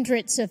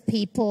hundreds of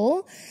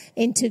people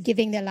into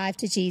giving their life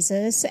to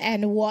Jesus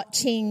and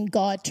watching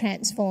God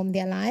transform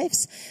their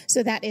lives.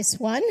 So that is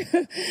one.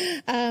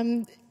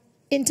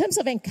 In terms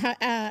of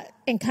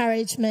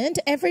encouragement,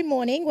 every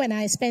morning when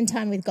I spend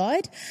time with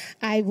God,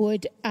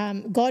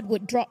 God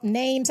would drop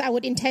names. I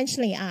would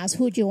intentionally ask,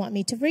 who do you want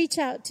me to reach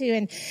out to?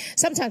 And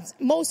sometimes,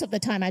 most of the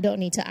time, I don't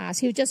need to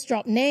ask. He would just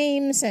drop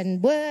names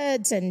and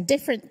words and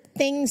different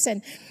things,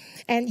 and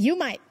you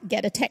might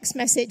get a text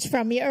message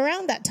from me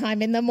around that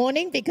time in the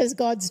morning because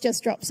God's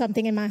just dropped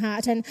something in my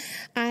heart. And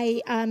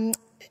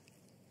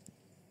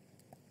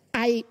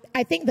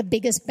I think the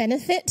biggest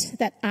benefit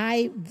that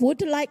I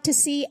would like to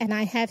see, and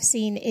I have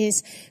seen,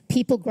 is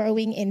people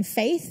growing in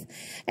faith,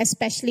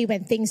 especially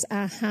when things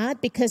are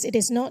hard, because it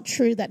is not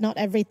true that not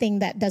everything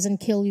that doesn't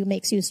kill you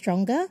makes you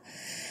stronger.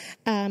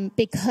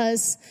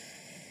 Because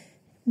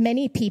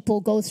many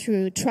people go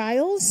through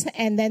trials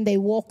and then they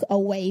walk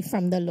away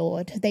from the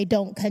Lord. They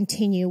don't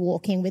continue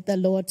walking with the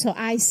Lord. So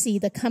I see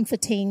the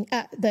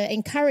the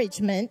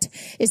encouragement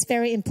is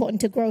very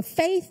important to grow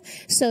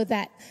faith so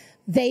that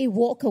they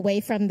walk away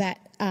from that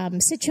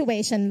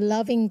situation,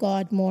 loving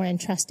God more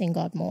and trusting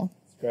God more.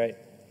 Great.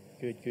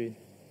 Good.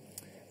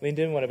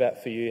 Lyndon, what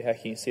about for you? How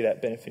can you see that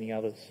benefiting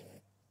others?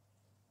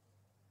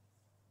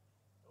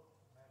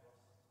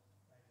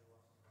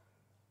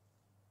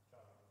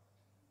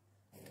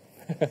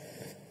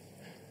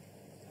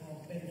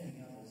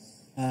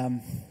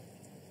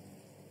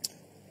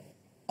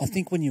 I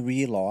think when you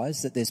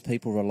realise that there's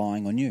people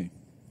relying on you.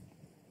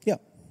 Yeah.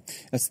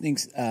 I think,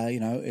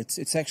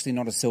 it's actually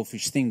not a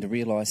selfish thing to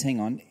realise, hang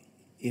on,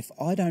 if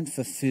I don't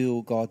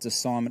fulfil God's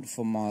assignment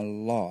for my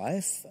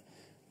life,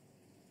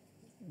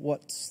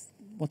 what's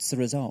the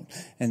result?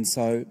 And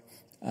so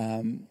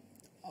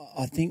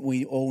I think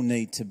we all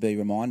need to be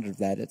reminded of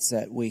that. It's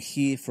that we're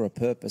here for a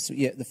purpose.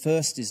 Yeah, the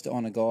first is to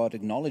honour God,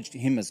 acknowledge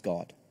Him as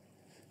God.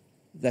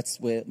 That's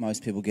where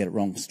most people get it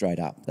wrong straight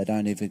up. They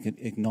don't even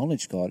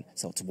acknowledge God,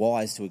 so it's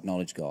wise to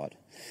acknowledge God.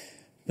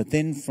 But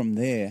then from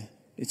there,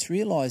 it's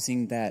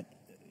realising that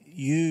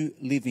you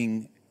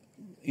living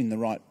in the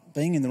right,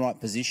 being in the right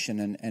position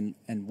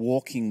and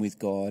walking with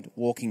God,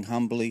 walking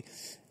humbly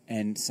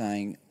and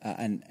saying,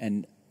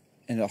 and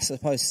I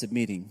suppose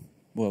submitting,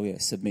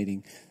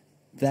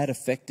 that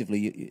effectively,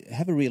 you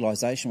have a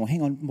realisation, well,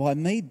 hang on, by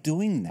me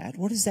doing that,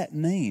 what does that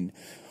mean?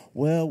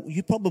 Well,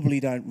 you probably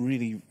don't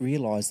really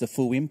realise the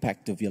full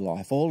impact of your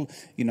life.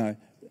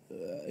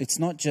 It's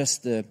not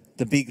just the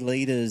big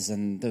leaders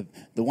and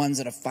the ones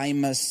that are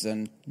famous,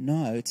 and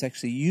no, it's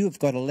actually you've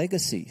got a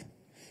legacy.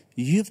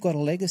 You've got a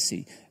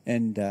legacy,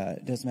 and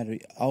it doesn't matter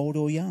old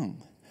or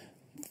young.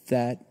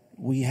 That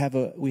we have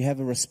a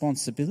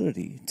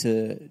responsibility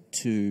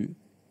to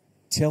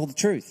tell the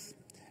truth,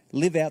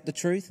 live out the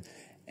truth,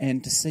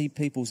 and to see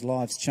people's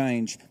lives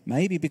change.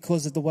 Maybe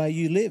because of the way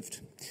you lived.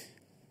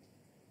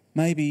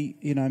 Maybe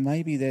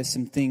there's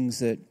some things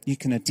that you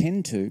can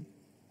attend to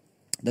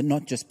that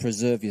not just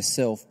preserve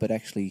yourself, but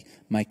actually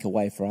make a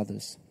way for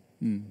others.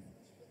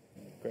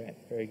 Great,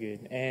 very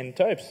good. And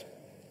Tobes,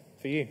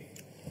 for you?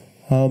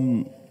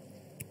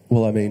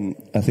 Well,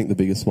 I think the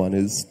biggest one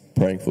is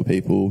praying for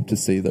people to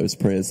see those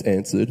prayers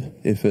answered.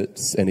 If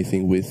it's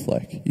anything with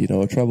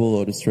a trouble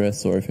or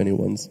distress, or if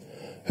anyone's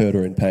hurt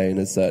or in pain,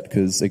 is that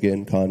because,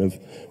 again, kind of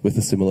with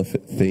a similar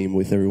theme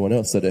with everyone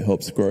else, that it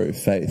helps grow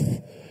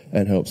faith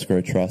and helps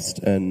grow trust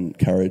and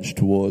courage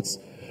towards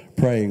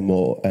praying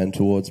more and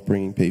towards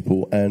bringing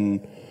people.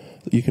 And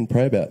you can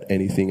pray about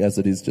anything as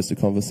it is just a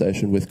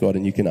conversation with God,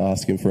 and you can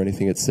ask Him for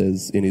anything. It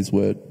says in His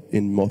Word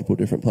in multiple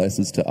different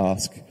places to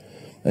ask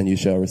and you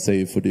shall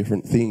receive for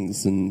different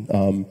things.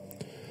 And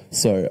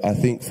so I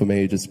think for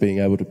me, just being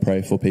able to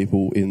pray for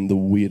people in the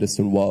weirdest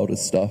and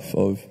wildest stuff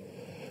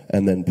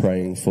and then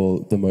praying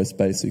for the most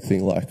basic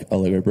thing like a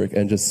Lego brick,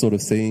 and just sort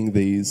of seeing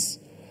these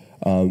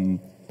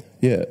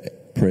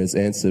prayers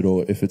answered,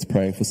 or if it's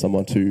praying for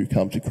someone to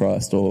come to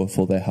Christ, or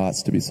for their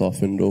hearts to be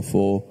softened, or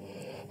for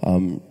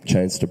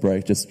chains to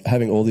break, just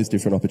having all these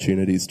different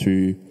opportunities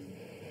to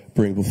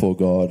bring before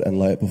God and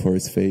lay it before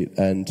His feet,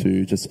 and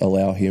to just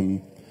allow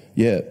Him,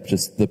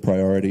 just the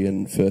priority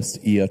and first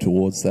ear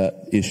towards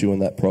that issue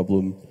and that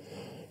problem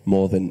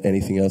more than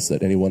anything else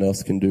that anyone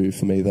else can do.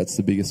 For me, that's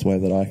the biggest way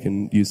that I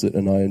can use it,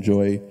 and I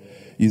enjoy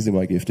using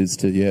my gift is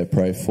to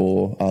pray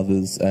for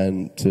others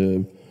and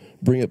to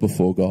bring it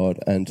before God,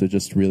 and to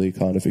just really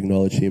kind of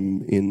acknowledge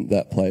Him in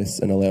that place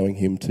and allowing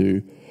Him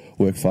to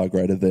work far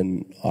greater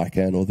than I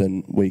can or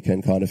than we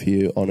can kind of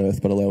here on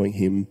earth, but allowing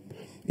Him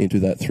into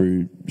that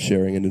through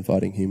sharing and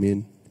inviting Him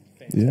in.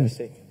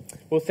 Fantastic.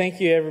 Well, thank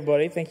you,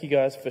 everybody. Thank you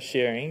guys for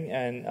sharing,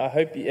 and I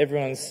hope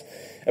everyone's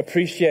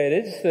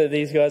appreciated that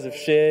these guys have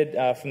shared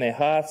from their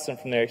hearts and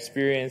from their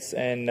experience,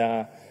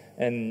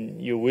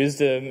 and your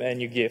wisdom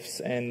and your gifts.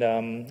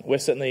 And we're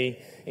certainly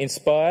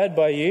inspired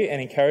by you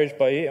and encouraged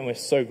by you, and we're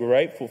so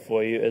grateful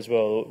for you as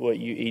well, what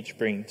you each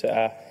bring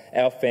to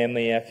our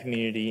family, our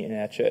community, and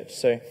our church.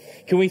 So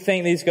can we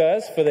thank these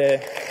guys for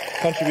their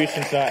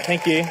contribution tonight?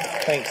 Thank you.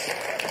 Thanks.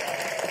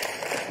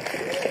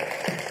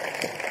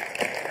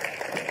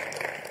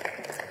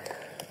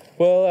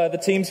 Well, the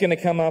team's going to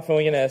come up and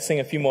we're going to sing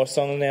a few more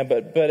songs now,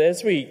 but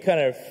as we kind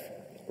of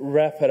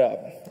wrap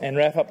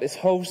up this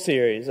whole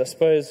series, I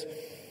suppose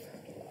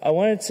I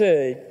wanted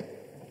to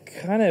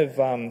kind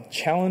of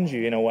challenge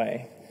you in a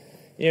way.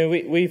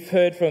 We've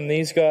heard from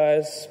these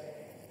guys.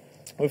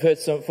 We've heard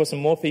for some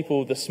more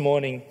people this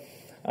morning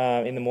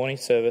in the morning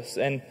service.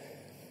 And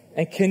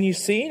can you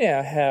see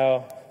now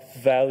how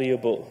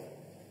valuable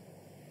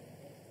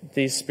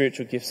these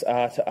spiritual gifts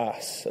are to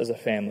us as a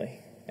family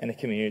and a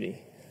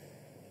community?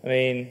 I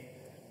mean,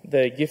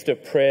 the gift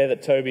of prayer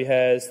that Toby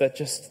has, that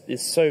just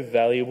is so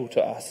valuable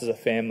to us as a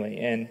family.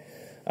 And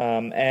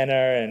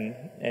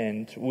Anna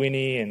and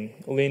Winnie and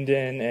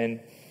Lyndon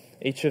and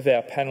each of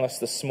our panellists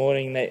this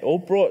morning, they all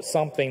brought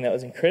something that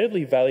was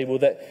incredibly valuable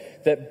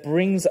that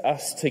brings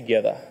us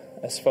together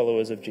as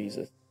followers of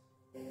Jesus.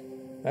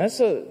 And that's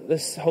what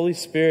this Holy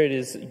Spirit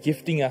is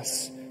gifting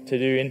us to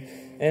do. And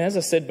as I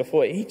said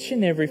before, each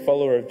and every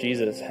follower of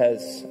Jesus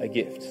has a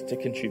gift to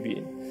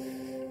contribute.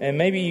 And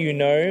maybe you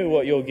know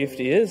what your gift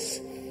is,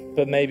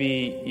 but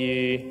maybe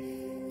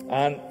you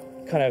aren't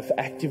kind of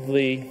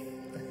actively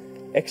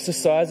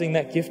exercising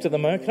that gift at the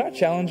moment. Can I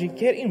challenge you?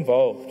 Get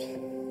involved.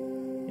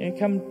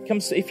 Come.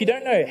 If you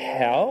don't know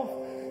how,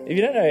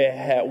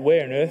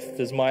 where on earth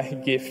does my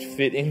gift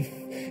fit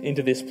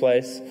into this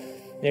place?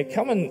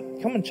 Come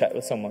and chat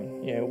with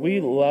someone.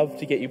 We love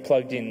to get you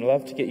plugged in.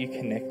 Love to get you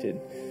connected.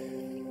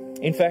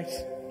 In fact,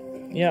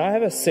 I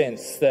have a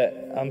sense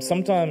that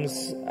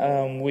sometimes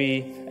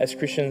we as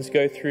Christians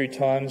go through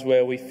times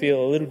where we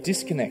feel a little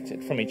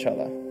disconnected from each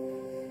other,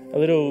 a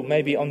little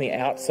maybe on the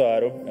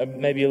outside, or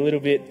maybe a little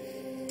bit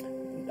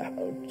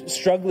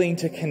struggling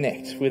to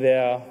connect with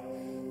our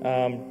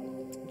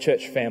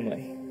church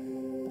family.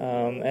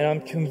 And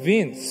I'm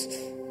convinced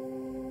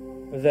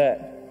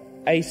that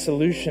a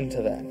solution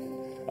to that,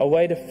 a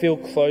way to feel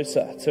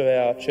closer to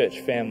our church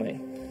family,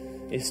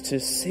 is to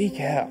seek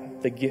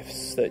out the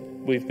gifts that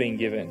we've been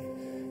given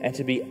and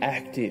to be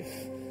active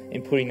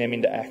in putting them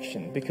into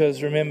action.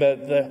 Because remember,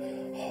 the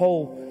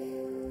whole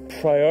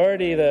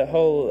priority, the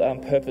whole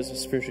purpose of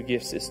spiritual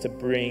gifts is to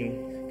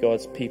bring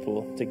God's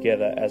people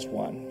together as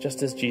one,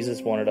 just as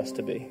Jesus wanted us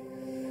to be.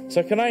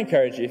 So can I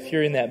encourage you, if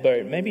you're in that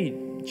boat,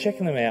 maybe check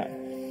them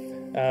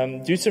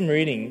out. Do some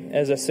reading.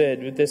 As I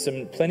said, there's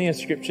plenty of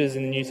scriptures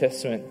in the New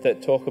Testament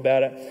that talk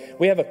about it.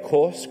 We have a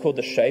course called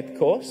the SHAPE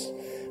course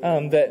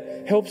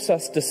that helps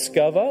us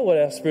discover what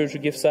our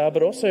spiritual gifts are,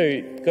 but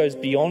also goes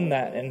beyond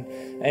that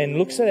and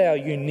looks at our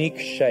unique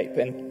shape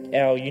and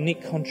our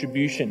unique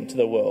contribution to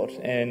the world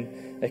and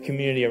the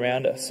community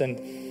around us. And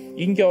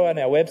you can go on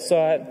our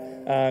website.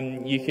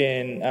 You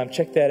can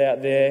check that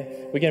out there.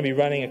 We're going to be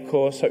running a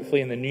course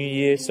hopefully in the new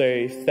year, so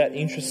if that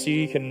interests you,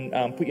 you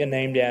can put your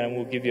name down and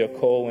we'll give you a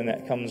call when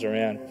that comes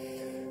around.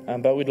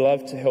 But we'd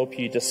love to help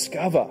you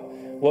discover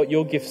what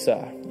your gifts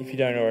are if you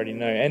don't already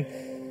know. And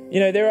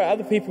there are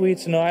other people here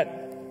tonight,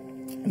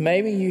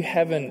 maybe you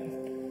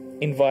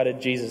haven't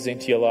invited Jesus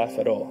into your life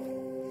at all.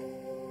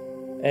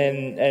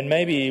 And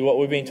maybe what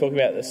we've been talking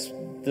about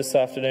this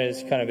afternoon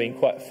has kind of been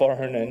quite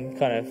foreign and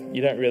kind of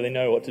you don't really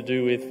know what to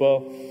do with.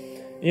 Well,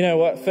 you know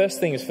what? First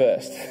things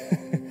first.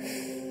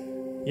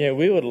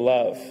 We would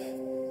love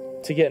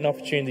to get an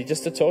opportunity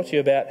just to talk to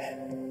you about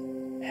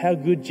how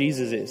good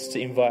Jesus is to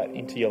invite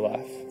into your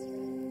life.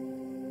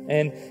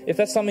 And if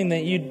that's something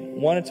that you'd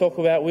want to talk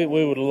about, we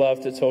would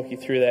love to talk you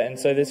through that. And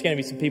so there's going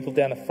to be some people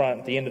down the front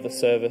at the end of the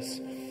service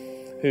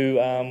who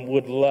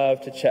would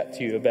love to chat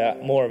to you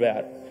more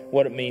about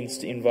what it means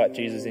to invite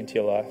Jesus into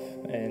your life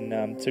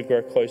and to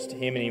grow close to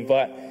him and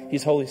invite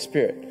his Holy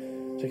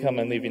Spirit to come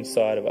and live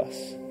inside of us.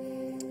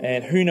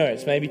 And who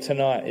knows, maybe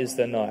tonight is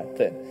the night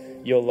that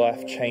your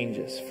life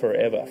changes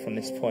forever from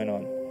this point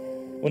on.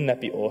 Wouldn't that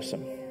be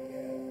awesome?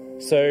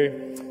 So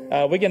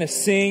we're going to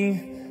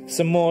sing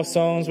some more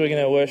songs. We're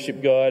going to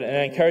worship God. And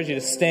I encourage you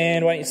to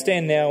stand. Why don't you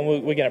stand now,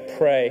 and we're going to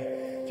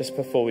pray just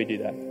before we do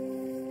that.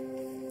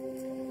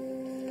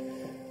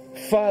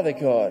 Father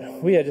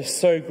God, we are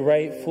just so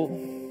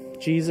grateful,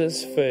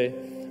 Jesus, for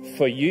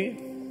you,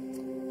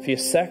 for your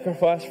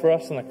sacrifice for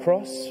us on the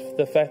cross, for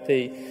the fact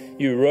that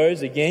you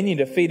rose again, you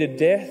defeated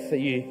death, that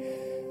you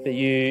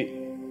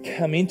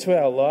come into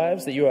our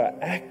lives, that you are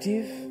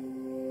active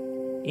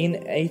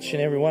in each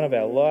and every one of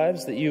our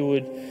lives, that you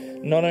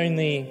would not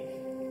only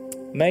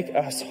make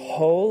us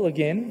whole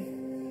again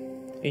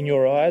in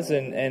your eyes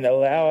and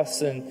allow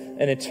us an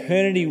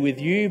eternity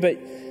with you, but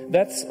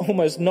that's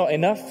almost not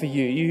enough for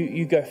you.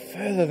 You go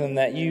further than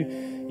that.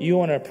 You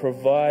want to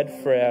provide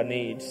for our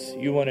needs.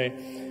 You want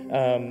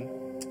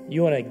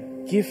to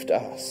gift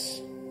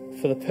us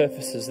for the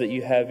purposes that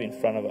you have in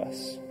front of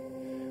us.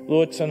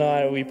 Lord,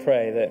 tonight we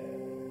pray that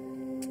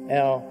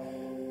our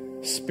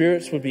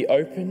spirits would be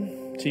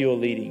open to your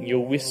leading,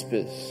 your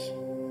whispers,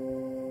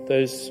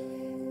 those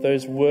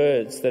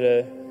words that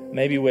are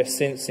maybe we're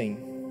sensing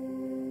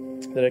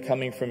that are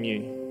coming from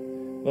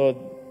you. Lord,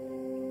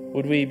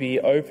 would we be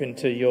open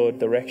to your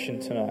direction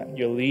tonight,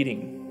 your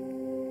leading?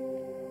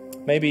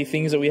 Maybe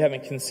things that we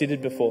haven't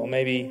considered before.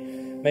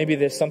 Maybe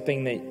there's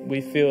something that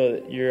we feel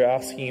that you're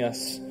asking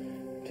us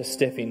to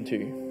step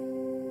into.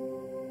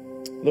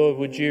 Lord,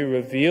 would you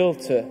reveal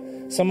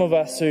to some of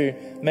us who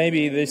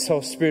maybe this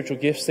whole spiritual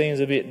gift seems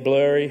a bit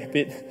blurry, a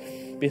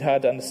bit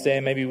hard to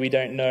understand. Maybe we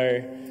don't know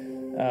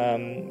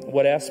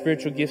what our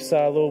spiritual gifts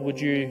are. Lord, would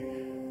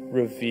you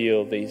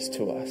reveal these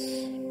to us?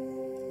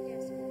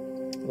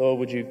 Lord,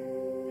 would you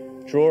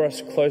draw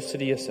us closer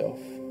to yourself?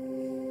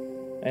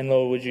 And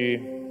Lord, would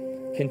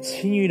you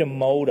continue to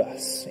mold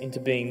us into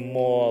being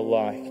more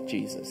like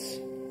Jesus?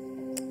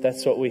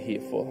 That's what we're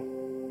here for.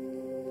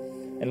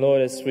 And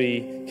Lord, as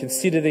we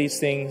consider these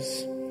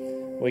things,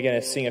 we're going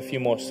to sing a few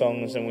more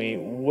songs and we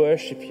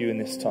worship you in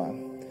this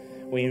time.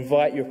 We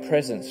invite your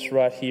presence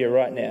right here,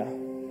 right now.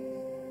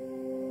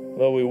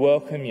 Lord, we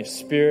welcome your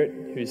Spirit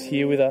who's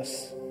here with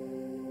us,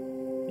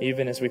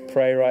 even as we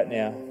pray right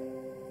now.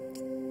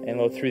 And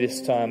Lord, through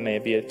this time, may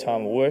it be a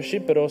time of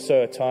worship, but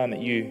also a time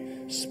that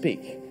you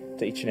speak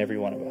to each and every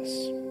one of us.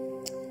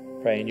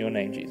 Pray in your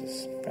name,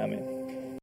 Jesus. Amen.